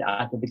we said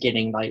at the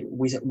beginning, like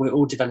we're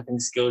all developing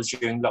skills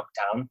during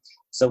lockdown.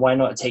 So why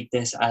not take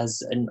this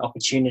as an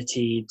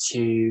opportunity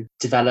to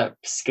develop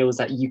skills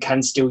that you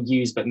can still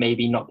use, but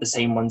maybe not the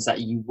same ones that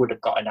you would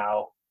have gotten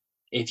out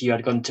if you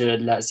had gone to,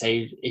 let's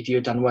say, if you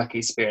had done work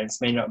experience.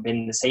 May not have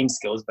been the same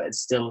skills, but it's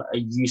still a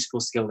useful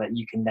skill that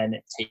you can then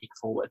take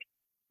forward.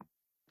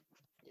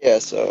 Yeah,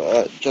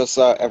 so just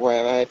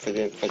FYI for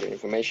the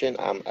information,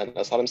 I'm an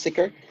asylum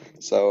seeker,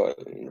 so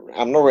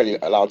I'm not really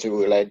allowed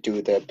to like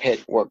do the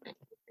paid work.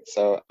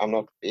 So I'm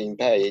not being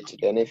paid to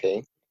do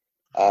anything.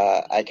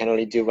 I can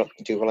only do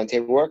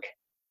volunteer work.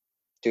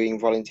 Doing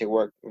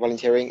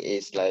volunteering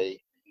is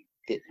like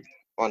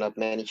one of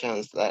many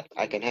chances that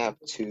I can have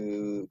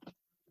to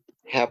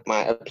help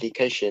my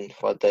application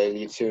for the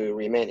leave to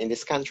remain in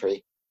this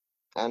country.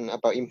 And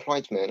about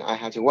employment, I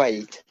have to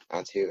wait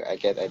until I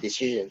get a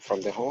decision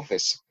from the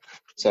office,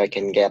 so I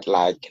can get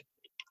like,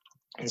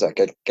 so I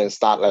can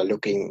start like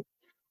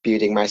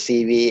building my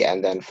CV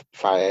and then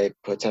find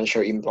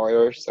potential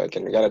employers so I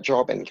can get a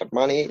job and get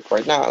money.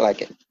 Right now,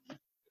 like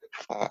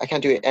I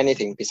can't do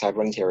anything besides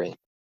volunteering.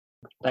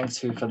 Thanks,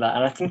 Fu, for that.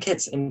 And I think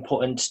it's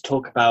important to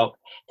talk about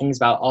things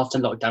about after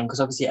lockdown, because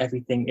obviously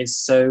everything is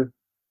so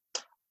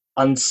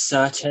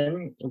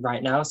uncertain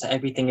right now. So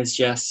everything is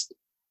just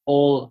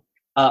all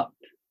up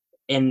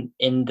in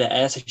the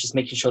air. So just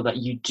making sure that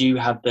you do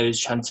have those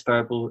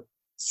transferable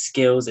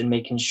skills and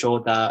making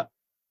sure that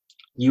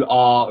you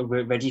are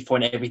ready for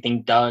when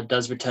everything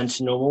does return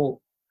to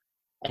normal,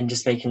 and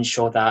just making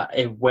sure that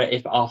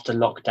if after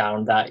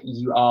lockdown that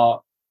you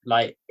are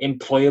like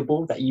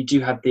employable, that you do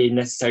have the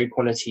necessary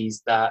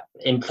qualities that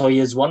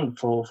employers want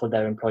for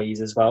their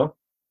employees as well.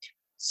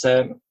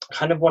 So I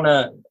kind of want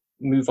to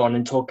move on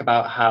and talk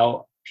about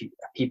how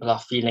people are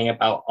feeling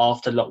about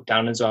after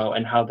lockdown as well,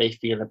 and how they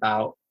feel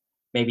about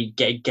maybe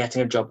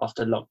getting a job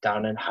after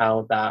lockdown and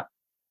how that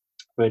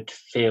would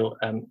feel.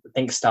 I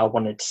think Star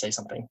wanted to say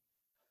something.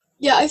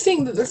 Yeah, I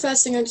think that the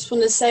first thing I just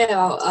want to say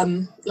about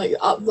like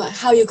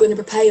how you're going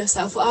to prepare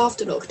yourself for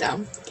after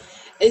lockdown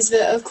is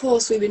that, of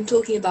course, we've been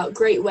talking about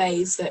great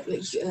ways that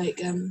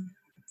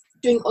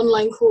doing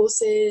online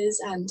courses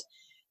and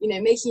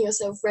making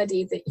yourself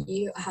ready, that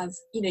you have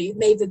you've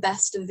made the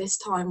best of this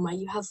time where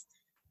you have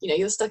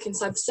you're stuck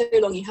inside for so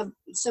long, you have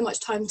so much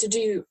time to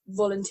do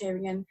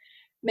volunteering and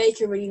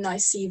make a really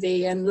nice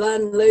CV and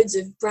learn loads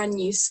of brand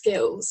new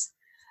skills.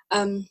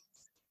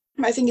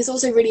 I think it's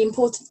also really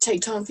important to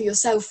take time for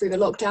yourself through the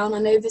lockdown. I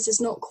know this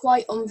is not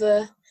quite on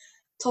the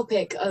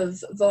topic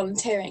of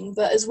volunteering,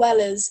 but as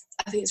well as,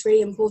 I think it's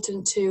really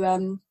important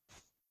to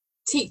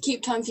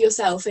keep time for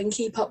yourself and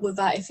keep up with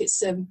that if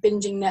it's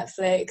binging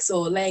Netflix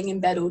or laying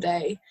in bed all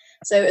day.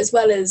 So as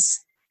well as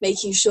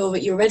making sure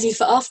that you're ready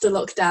for after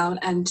lockdown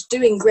and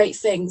doing great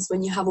things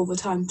when you have all the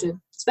time to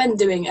spend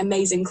doing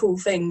amazing cool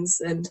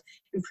things and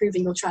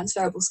improving your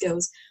transferable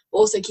skills, but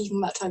also keeping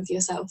that time for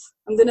yourself.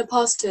 I'm going to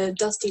pass to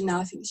Dusty now.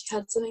 I think she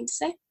had something to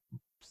say.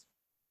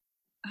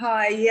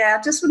 Hi, yeah,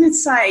 I just wanted to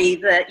say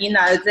that,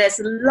 there's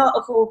a lot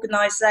of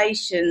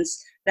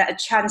organisations that have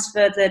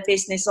transferred their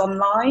business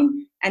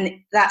online, and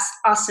that's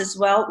us as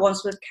well,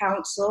 Wandsworth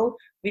Council.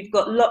 We've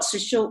got lots of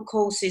short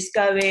courses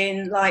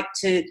going, like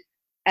to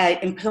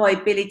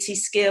employability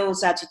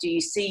skills, how to do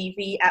your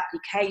CV,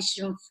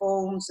 application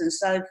forms and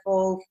so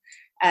forth,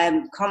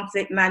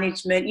 conflict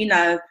management,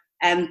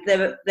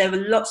 there are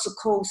lots of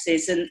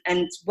courses,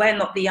 and we're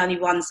not the only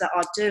ones that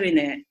are doing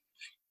it.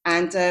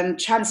 And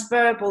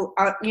transferable,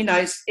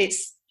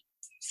 it's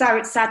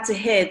sad to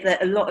hear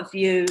that a lot of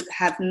you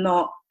have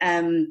not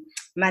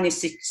managed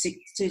to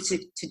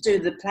do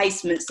the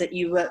placements that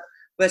you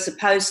were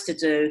supposed to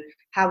do.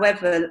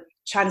 However,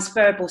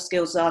 transferable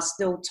skills are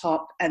still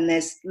top, and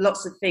there's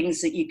lots of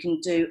things that you can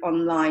do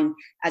online,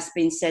 as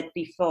been said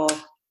before.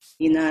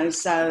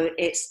 So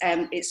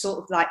it's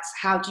sort of like,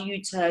 how do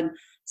you turn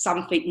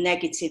something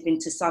negative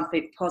into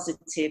something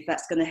positive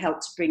that's going to help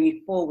to bring you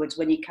forward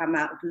when you come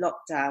out of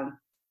lockdown?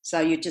 So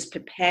you're just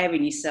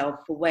preparing yourself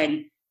for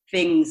when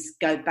things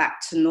go back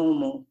to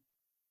normal.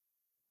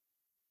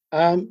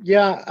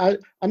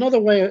 Another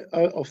way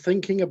of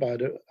thinking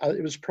about it,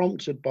 it was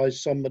prompted by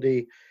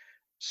somebody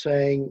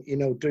saying,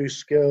 do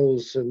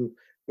skills and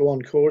go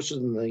on courses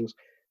and things.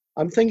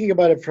 I'm thinking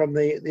about it from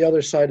the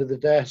other side of the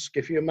desk.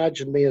 If you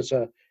imagine me as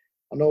an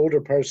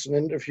older person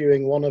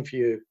interviewing one of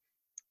you,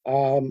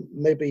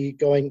 maybe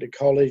going to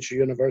college or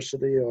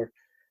university, or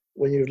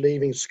when you're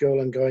leaving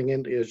school and going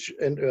into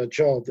a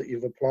job that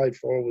you've applied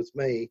for with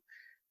me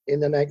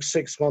in the next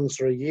 6 months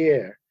or a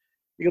year,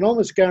 you can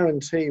almost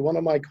guarantee one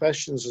of my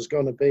questions is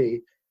going to be,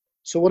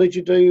 so what did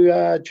you do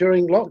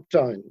during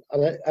lockdown?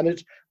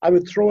 And I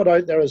would throw it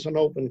out there as an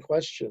open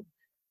question,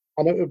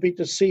 and it would be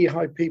to see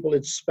how people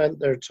had spent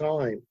their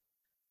time.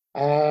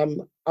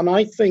 And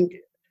I think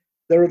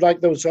there are like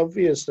those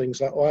obvious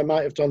things, like, I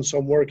might have done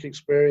some work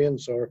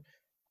experience, or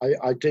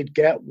I did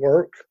get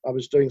work. I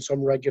was doing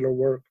some regular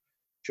work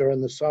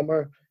during the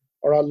summer,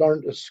 or I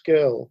learned a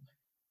skill.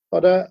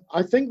 But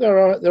I think there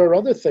are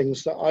other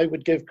things that I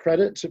would give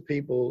credit to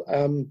people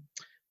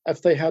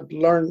if they had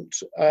learned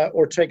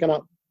or taken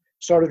up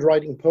started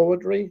writing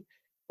poetry,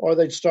 or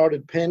they'd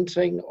started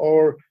painting,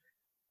 or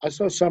I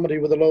saw somebody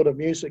with a load of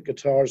music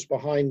guitars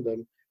behind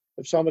them.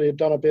 If somebody had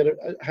done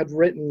had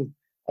written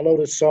a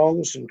load of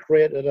songs and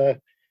created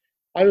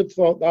I would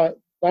thought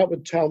that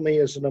would tell me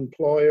as an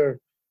employer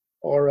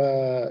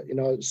or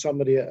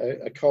somebody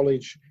at a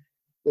college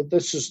that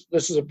this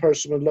is a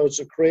person with loads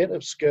of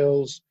creative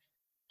skills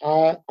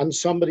and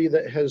somebody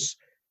that has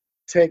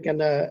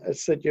taken a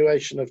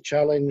situation of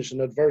challenge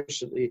and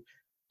adversity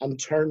and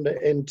turned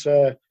it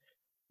into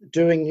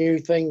doing new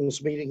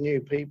things, meeting new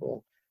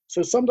people.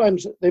 So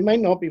sometimes they may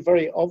not be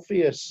very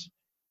obvious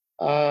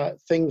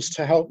things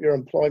to help your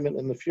employment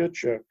in the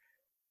future.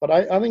 But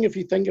I think if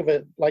you think of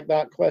it like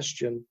that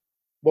question,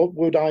 what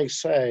would I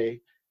say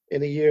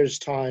in a year's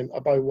time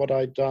about what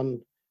I'd done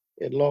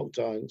in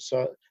lockdown?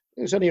 So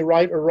there's any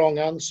right or wrong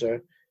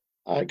answer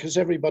because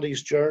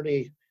everybody's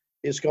journey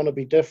is going to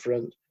be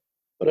different.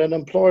 But an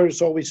employer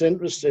is always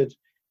interested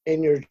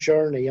in your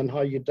journey and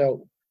how you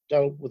dealt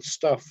with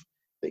stuff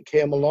that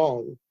came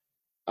along.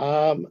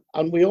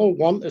 And we all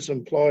want as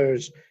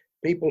employers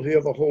people who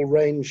have a whole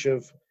range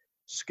of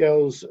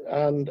skills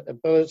and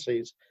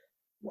abilities.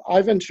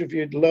 I've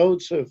interviewed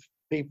loads of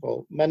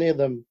people, many of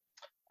them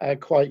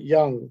quite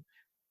young,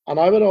 and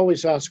I would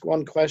always ask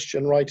one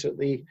question right at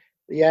the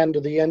end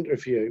of the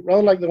interview,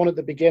 rather like the one at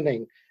the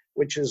beginning,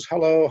 which is,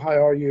 hello,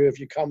 how are you, have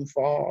you come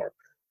far?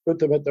 Put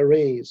them at their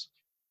ease.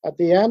 At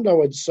the end, I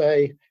would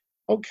say,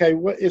 okay,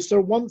 is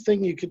there one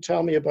thing you could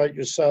tell me about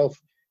yourself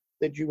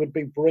that you would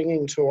be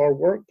bringing to our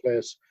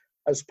workplace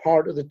as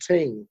part of the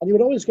team? And you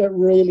would always get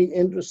really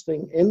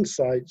interesting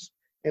insights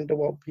into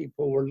what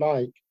people were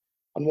like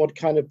and what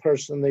kind of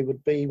person they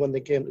would be when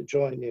they came to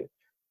join you.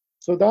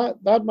 So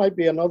that might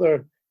be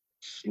another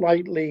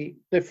slightly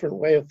different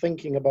way of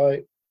thinking about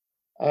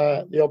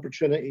the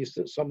opportunities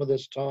that some of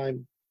this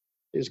time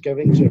is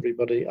giving to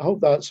everybody. I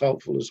hope that's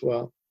helpful as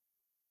well.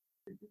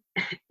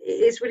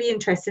 It's really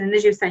interesting, and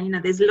as you're saying,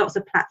 there's lots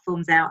of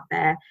platforms out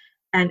there,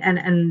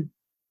 and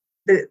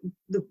the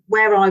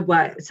where I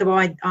work, so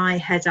I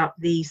head up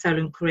the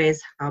Solent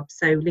Careers Hub,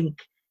 so link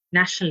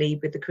nationally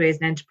with the Careers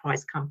and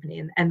Enterprise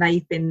Company, and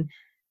they've been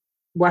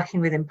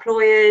working with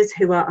employers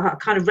who are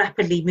kind of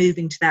rapidly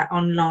moving to that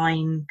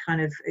online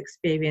kind of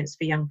experience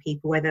for young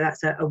people, whether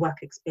that's a work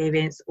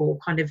experience or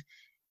kind of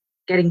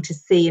getting to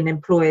see an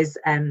employer's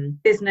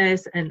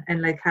business and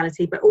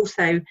locality, but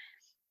also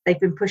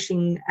they've been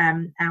pushing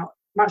out,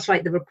 much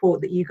like the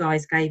report that you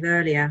guys gave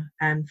earlier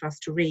for us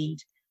to read,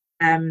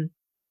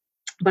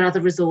 but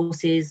other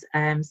resources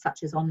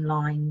such as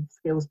online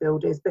skills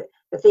builders, but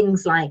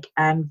things like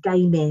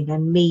gaming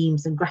and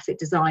memes and graphic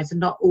designs, and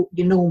not all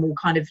your normal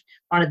kind of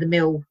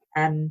run-of-the-mill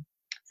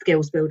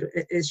skills builder,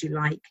 as you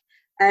like.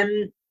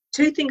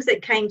 Two things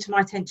that came to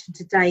my attention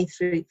today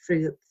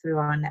through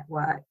our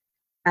network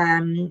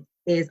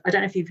is, I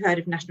don't know if you've heard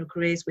of National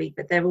Careers Week,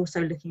 but they're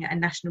also looking at a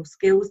National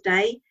Skills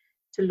Day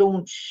to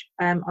launch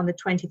on the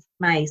 20th of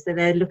May. So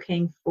they're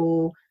looking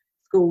for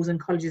schools and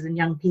colleges and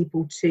young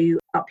people to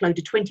upload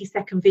a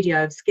 20-second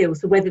video of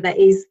skills. So whether that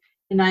is,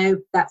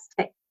 that's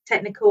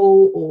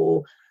technical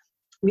or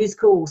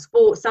musical or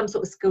sports, some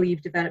sort of skill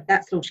you've developed,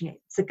 that's launching it.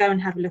 So go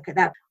and have a look at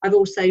that. I've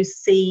also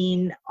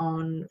seen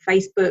on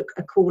Facebook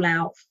a call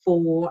out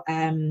for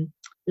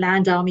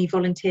Land Army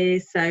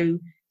volunteers, so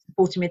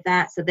supporting with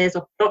that. So there's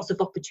lots of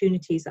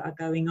opportunities that are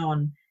going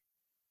on.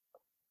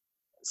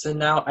 So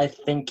now I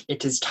think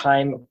it is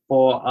time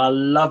for our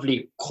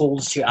lovely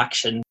calls to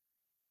action.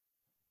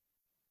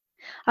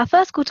 Our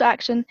first call to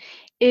action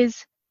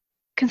is,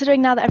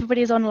 considering now that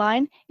everybody is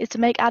online, is to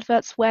make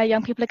adverts where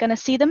young people are going to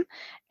see them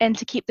and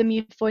to keep them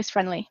youth voice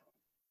friendly.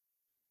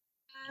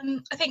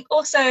 I think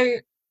also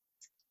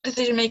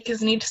decision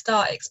makers need to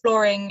start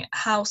exploring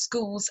how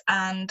schools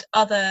and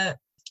other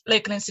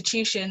local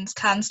institutions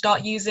can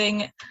start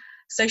using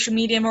social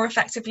media more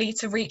effectively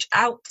to reach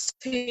out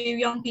to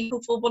young people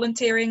for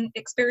volunteering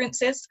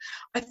experiences.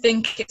 I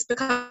think it's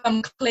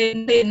become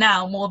clear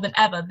now more than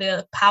ever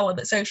the power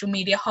that social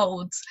media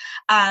holds,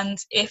 and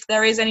if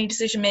there is any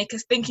decision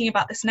makers thinking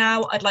about this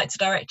now, I'd like to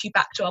direct you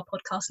back to our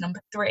podcast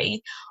number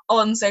 3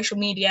 on social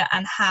media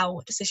and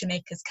how decision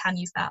makers can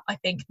use that. I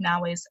think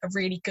now is a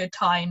really good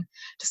time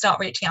to start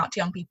reaching out to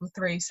young people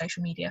through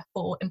social media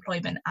for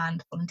employment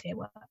and volunteer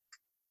work.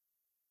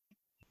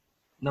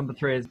 Number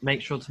 3 is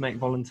make sure to make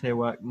volunteer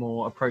work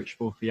more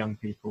approachable for young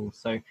people.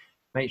 So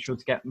make sure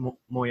to get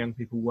more young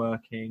people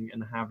working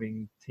and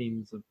having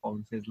teams of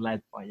volunteers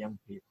led by young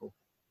people.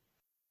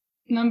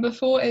 Number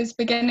 4 is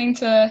beginning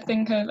to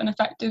think of an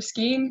effective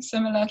scheme,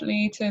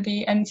 similarly to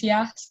the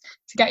NTS,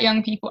 to get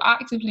young people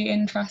actively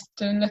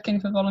interested in looking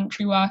for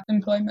voluntary work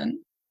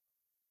employment.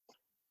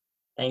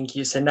 Thank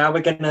you. So now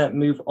we're going to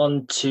move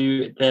on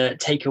to the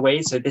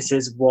takeaways. So this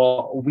is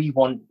what we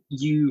want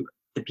you,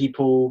 the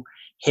people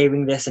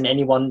hearing this, and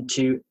anyone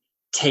to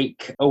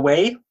take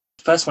away.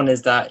 First one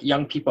is that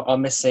young people are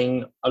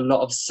missing a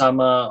lot of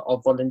summer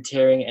of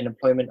volunteering and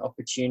employment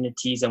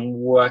opportunities and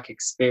work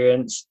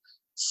experience.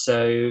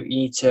 So you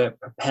need to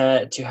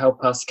prepare to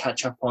help us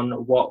catch up on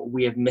what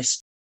we have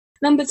missed.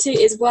 Number 2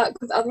 is work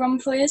with other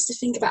employers to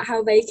think about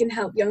how they can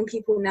help young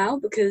people now,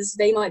 because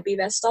they might be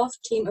their staff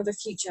team of the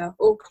future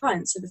or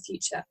clients of the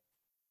future.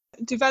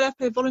 Develop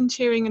a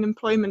volunteering and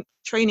employment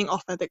training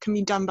offer that can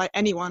be done by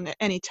anyone at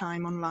any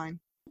time online.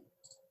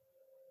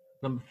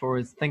 Number 4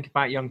 is think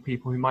about young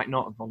people who might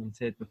not have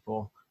volunteered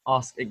before.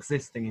 Ask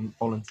existing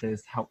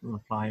volunteers to help them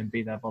apply and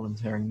be their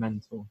volunteering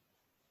mentor.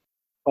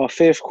 Our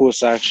 5th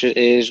course action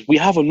is we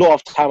have a lot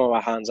of time on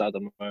our hands at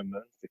the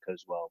moment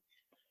because, well,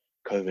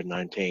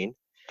 COVID-19.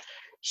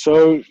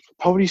 So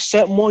probably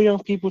set more young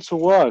people to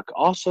work.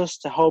 Ask us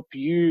to help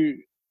you,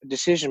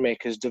 decision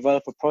makers,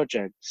 develop a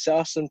project. Set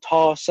us some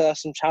tasks, set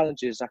us some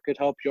challenges that could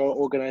help your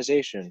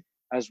organization,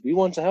 as we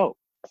want to help.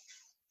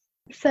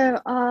 So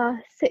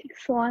our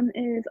 6th one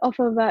is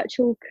offer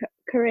virtual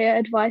career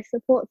advice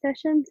support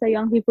session so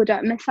young people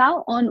don't miss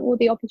out on all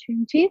the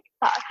opportunities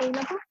that are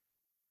available.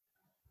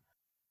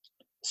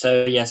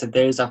 So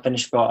those are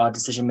finished for our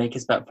decision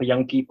makers, but for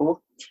young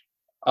people,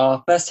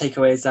 our first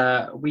takeaway is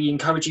that we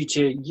encourage you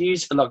to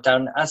use the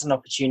lockdown as an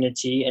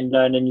opportunity and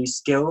learn a new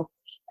skill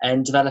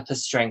and develop a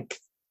strength.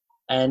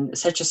 And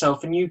set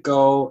yourself a new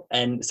goal,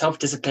 and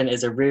self-discipline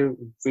is a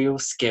real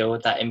skill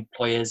that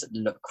employers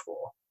look for.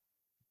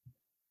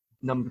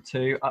 Number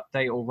 2,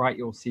 update or write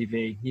your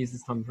CV. Use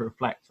this time to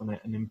reflect on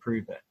it and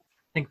improve it.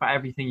 Think about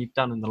everything you've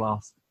done in the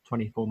last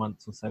 24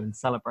 months or so and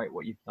celebrate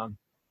what you've done.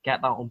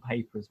 Get that on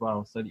paper as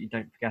well so that you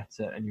don't forget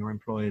it and your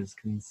employers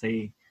can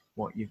see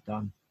what you've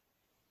done.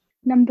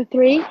 Number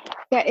 3,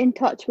 get in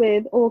touch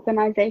with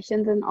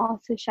organisations and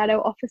ask the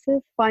shadow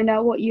officers. Find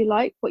out what you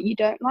like, what you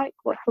don't like,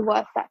 what's the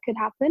worst that could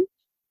happen.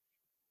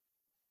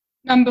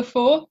 Number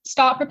 4,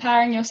 start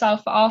preparing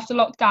yourself for after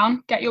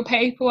lockdown. Get your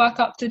paperwork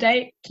up to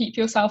date. Keep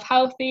yourself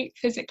healthy,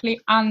 physically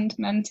and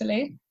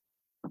mentally.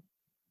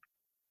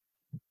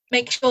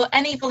 Make sure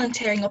any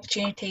volunteering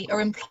opportunity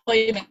or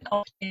employment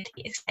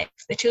opportunity is safe.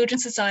 The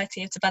Children's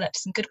Society has developed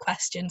some good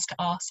questions to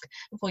ask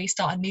before you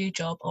start a new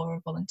job or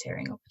a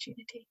volunteering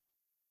opportunity.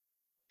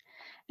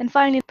 And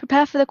finally,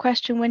 prepare for the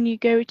question when you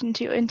go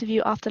into your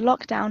interview after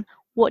lockdown,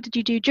 what did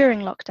you do during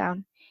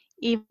lockdown?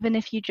 Even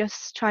if you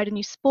just tried a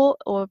new sport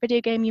or a video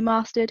game you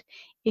mastered,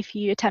 if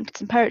you attempted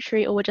some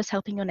poetry or were just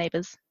helping your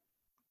neighbours.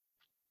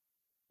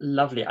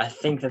 Lovely. I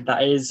think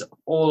that is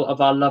all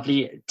of our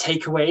lovely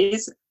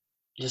takeaways.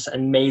 Just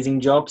an amazing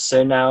job.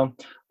 So now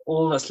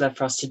all that's left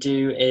for us to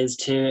do is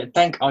to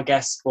thank our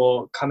guests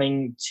for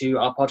coming to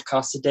our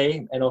podcast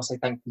today, and also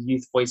thank the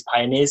Youth Voice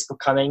Pioneers for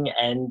coming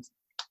and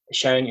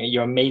sharing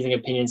your amazing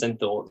opinions and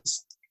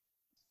thoughts.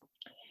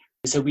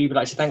 So we would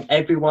like to thank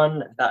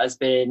everyone that has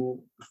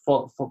been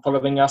for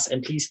following us,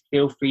 and please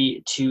feel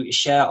free to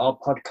share our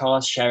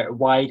podcast, share it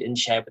wide and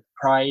share it with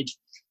pride,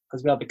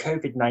 because we are the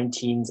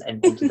COVID-19s,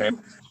 and thank you very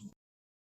much.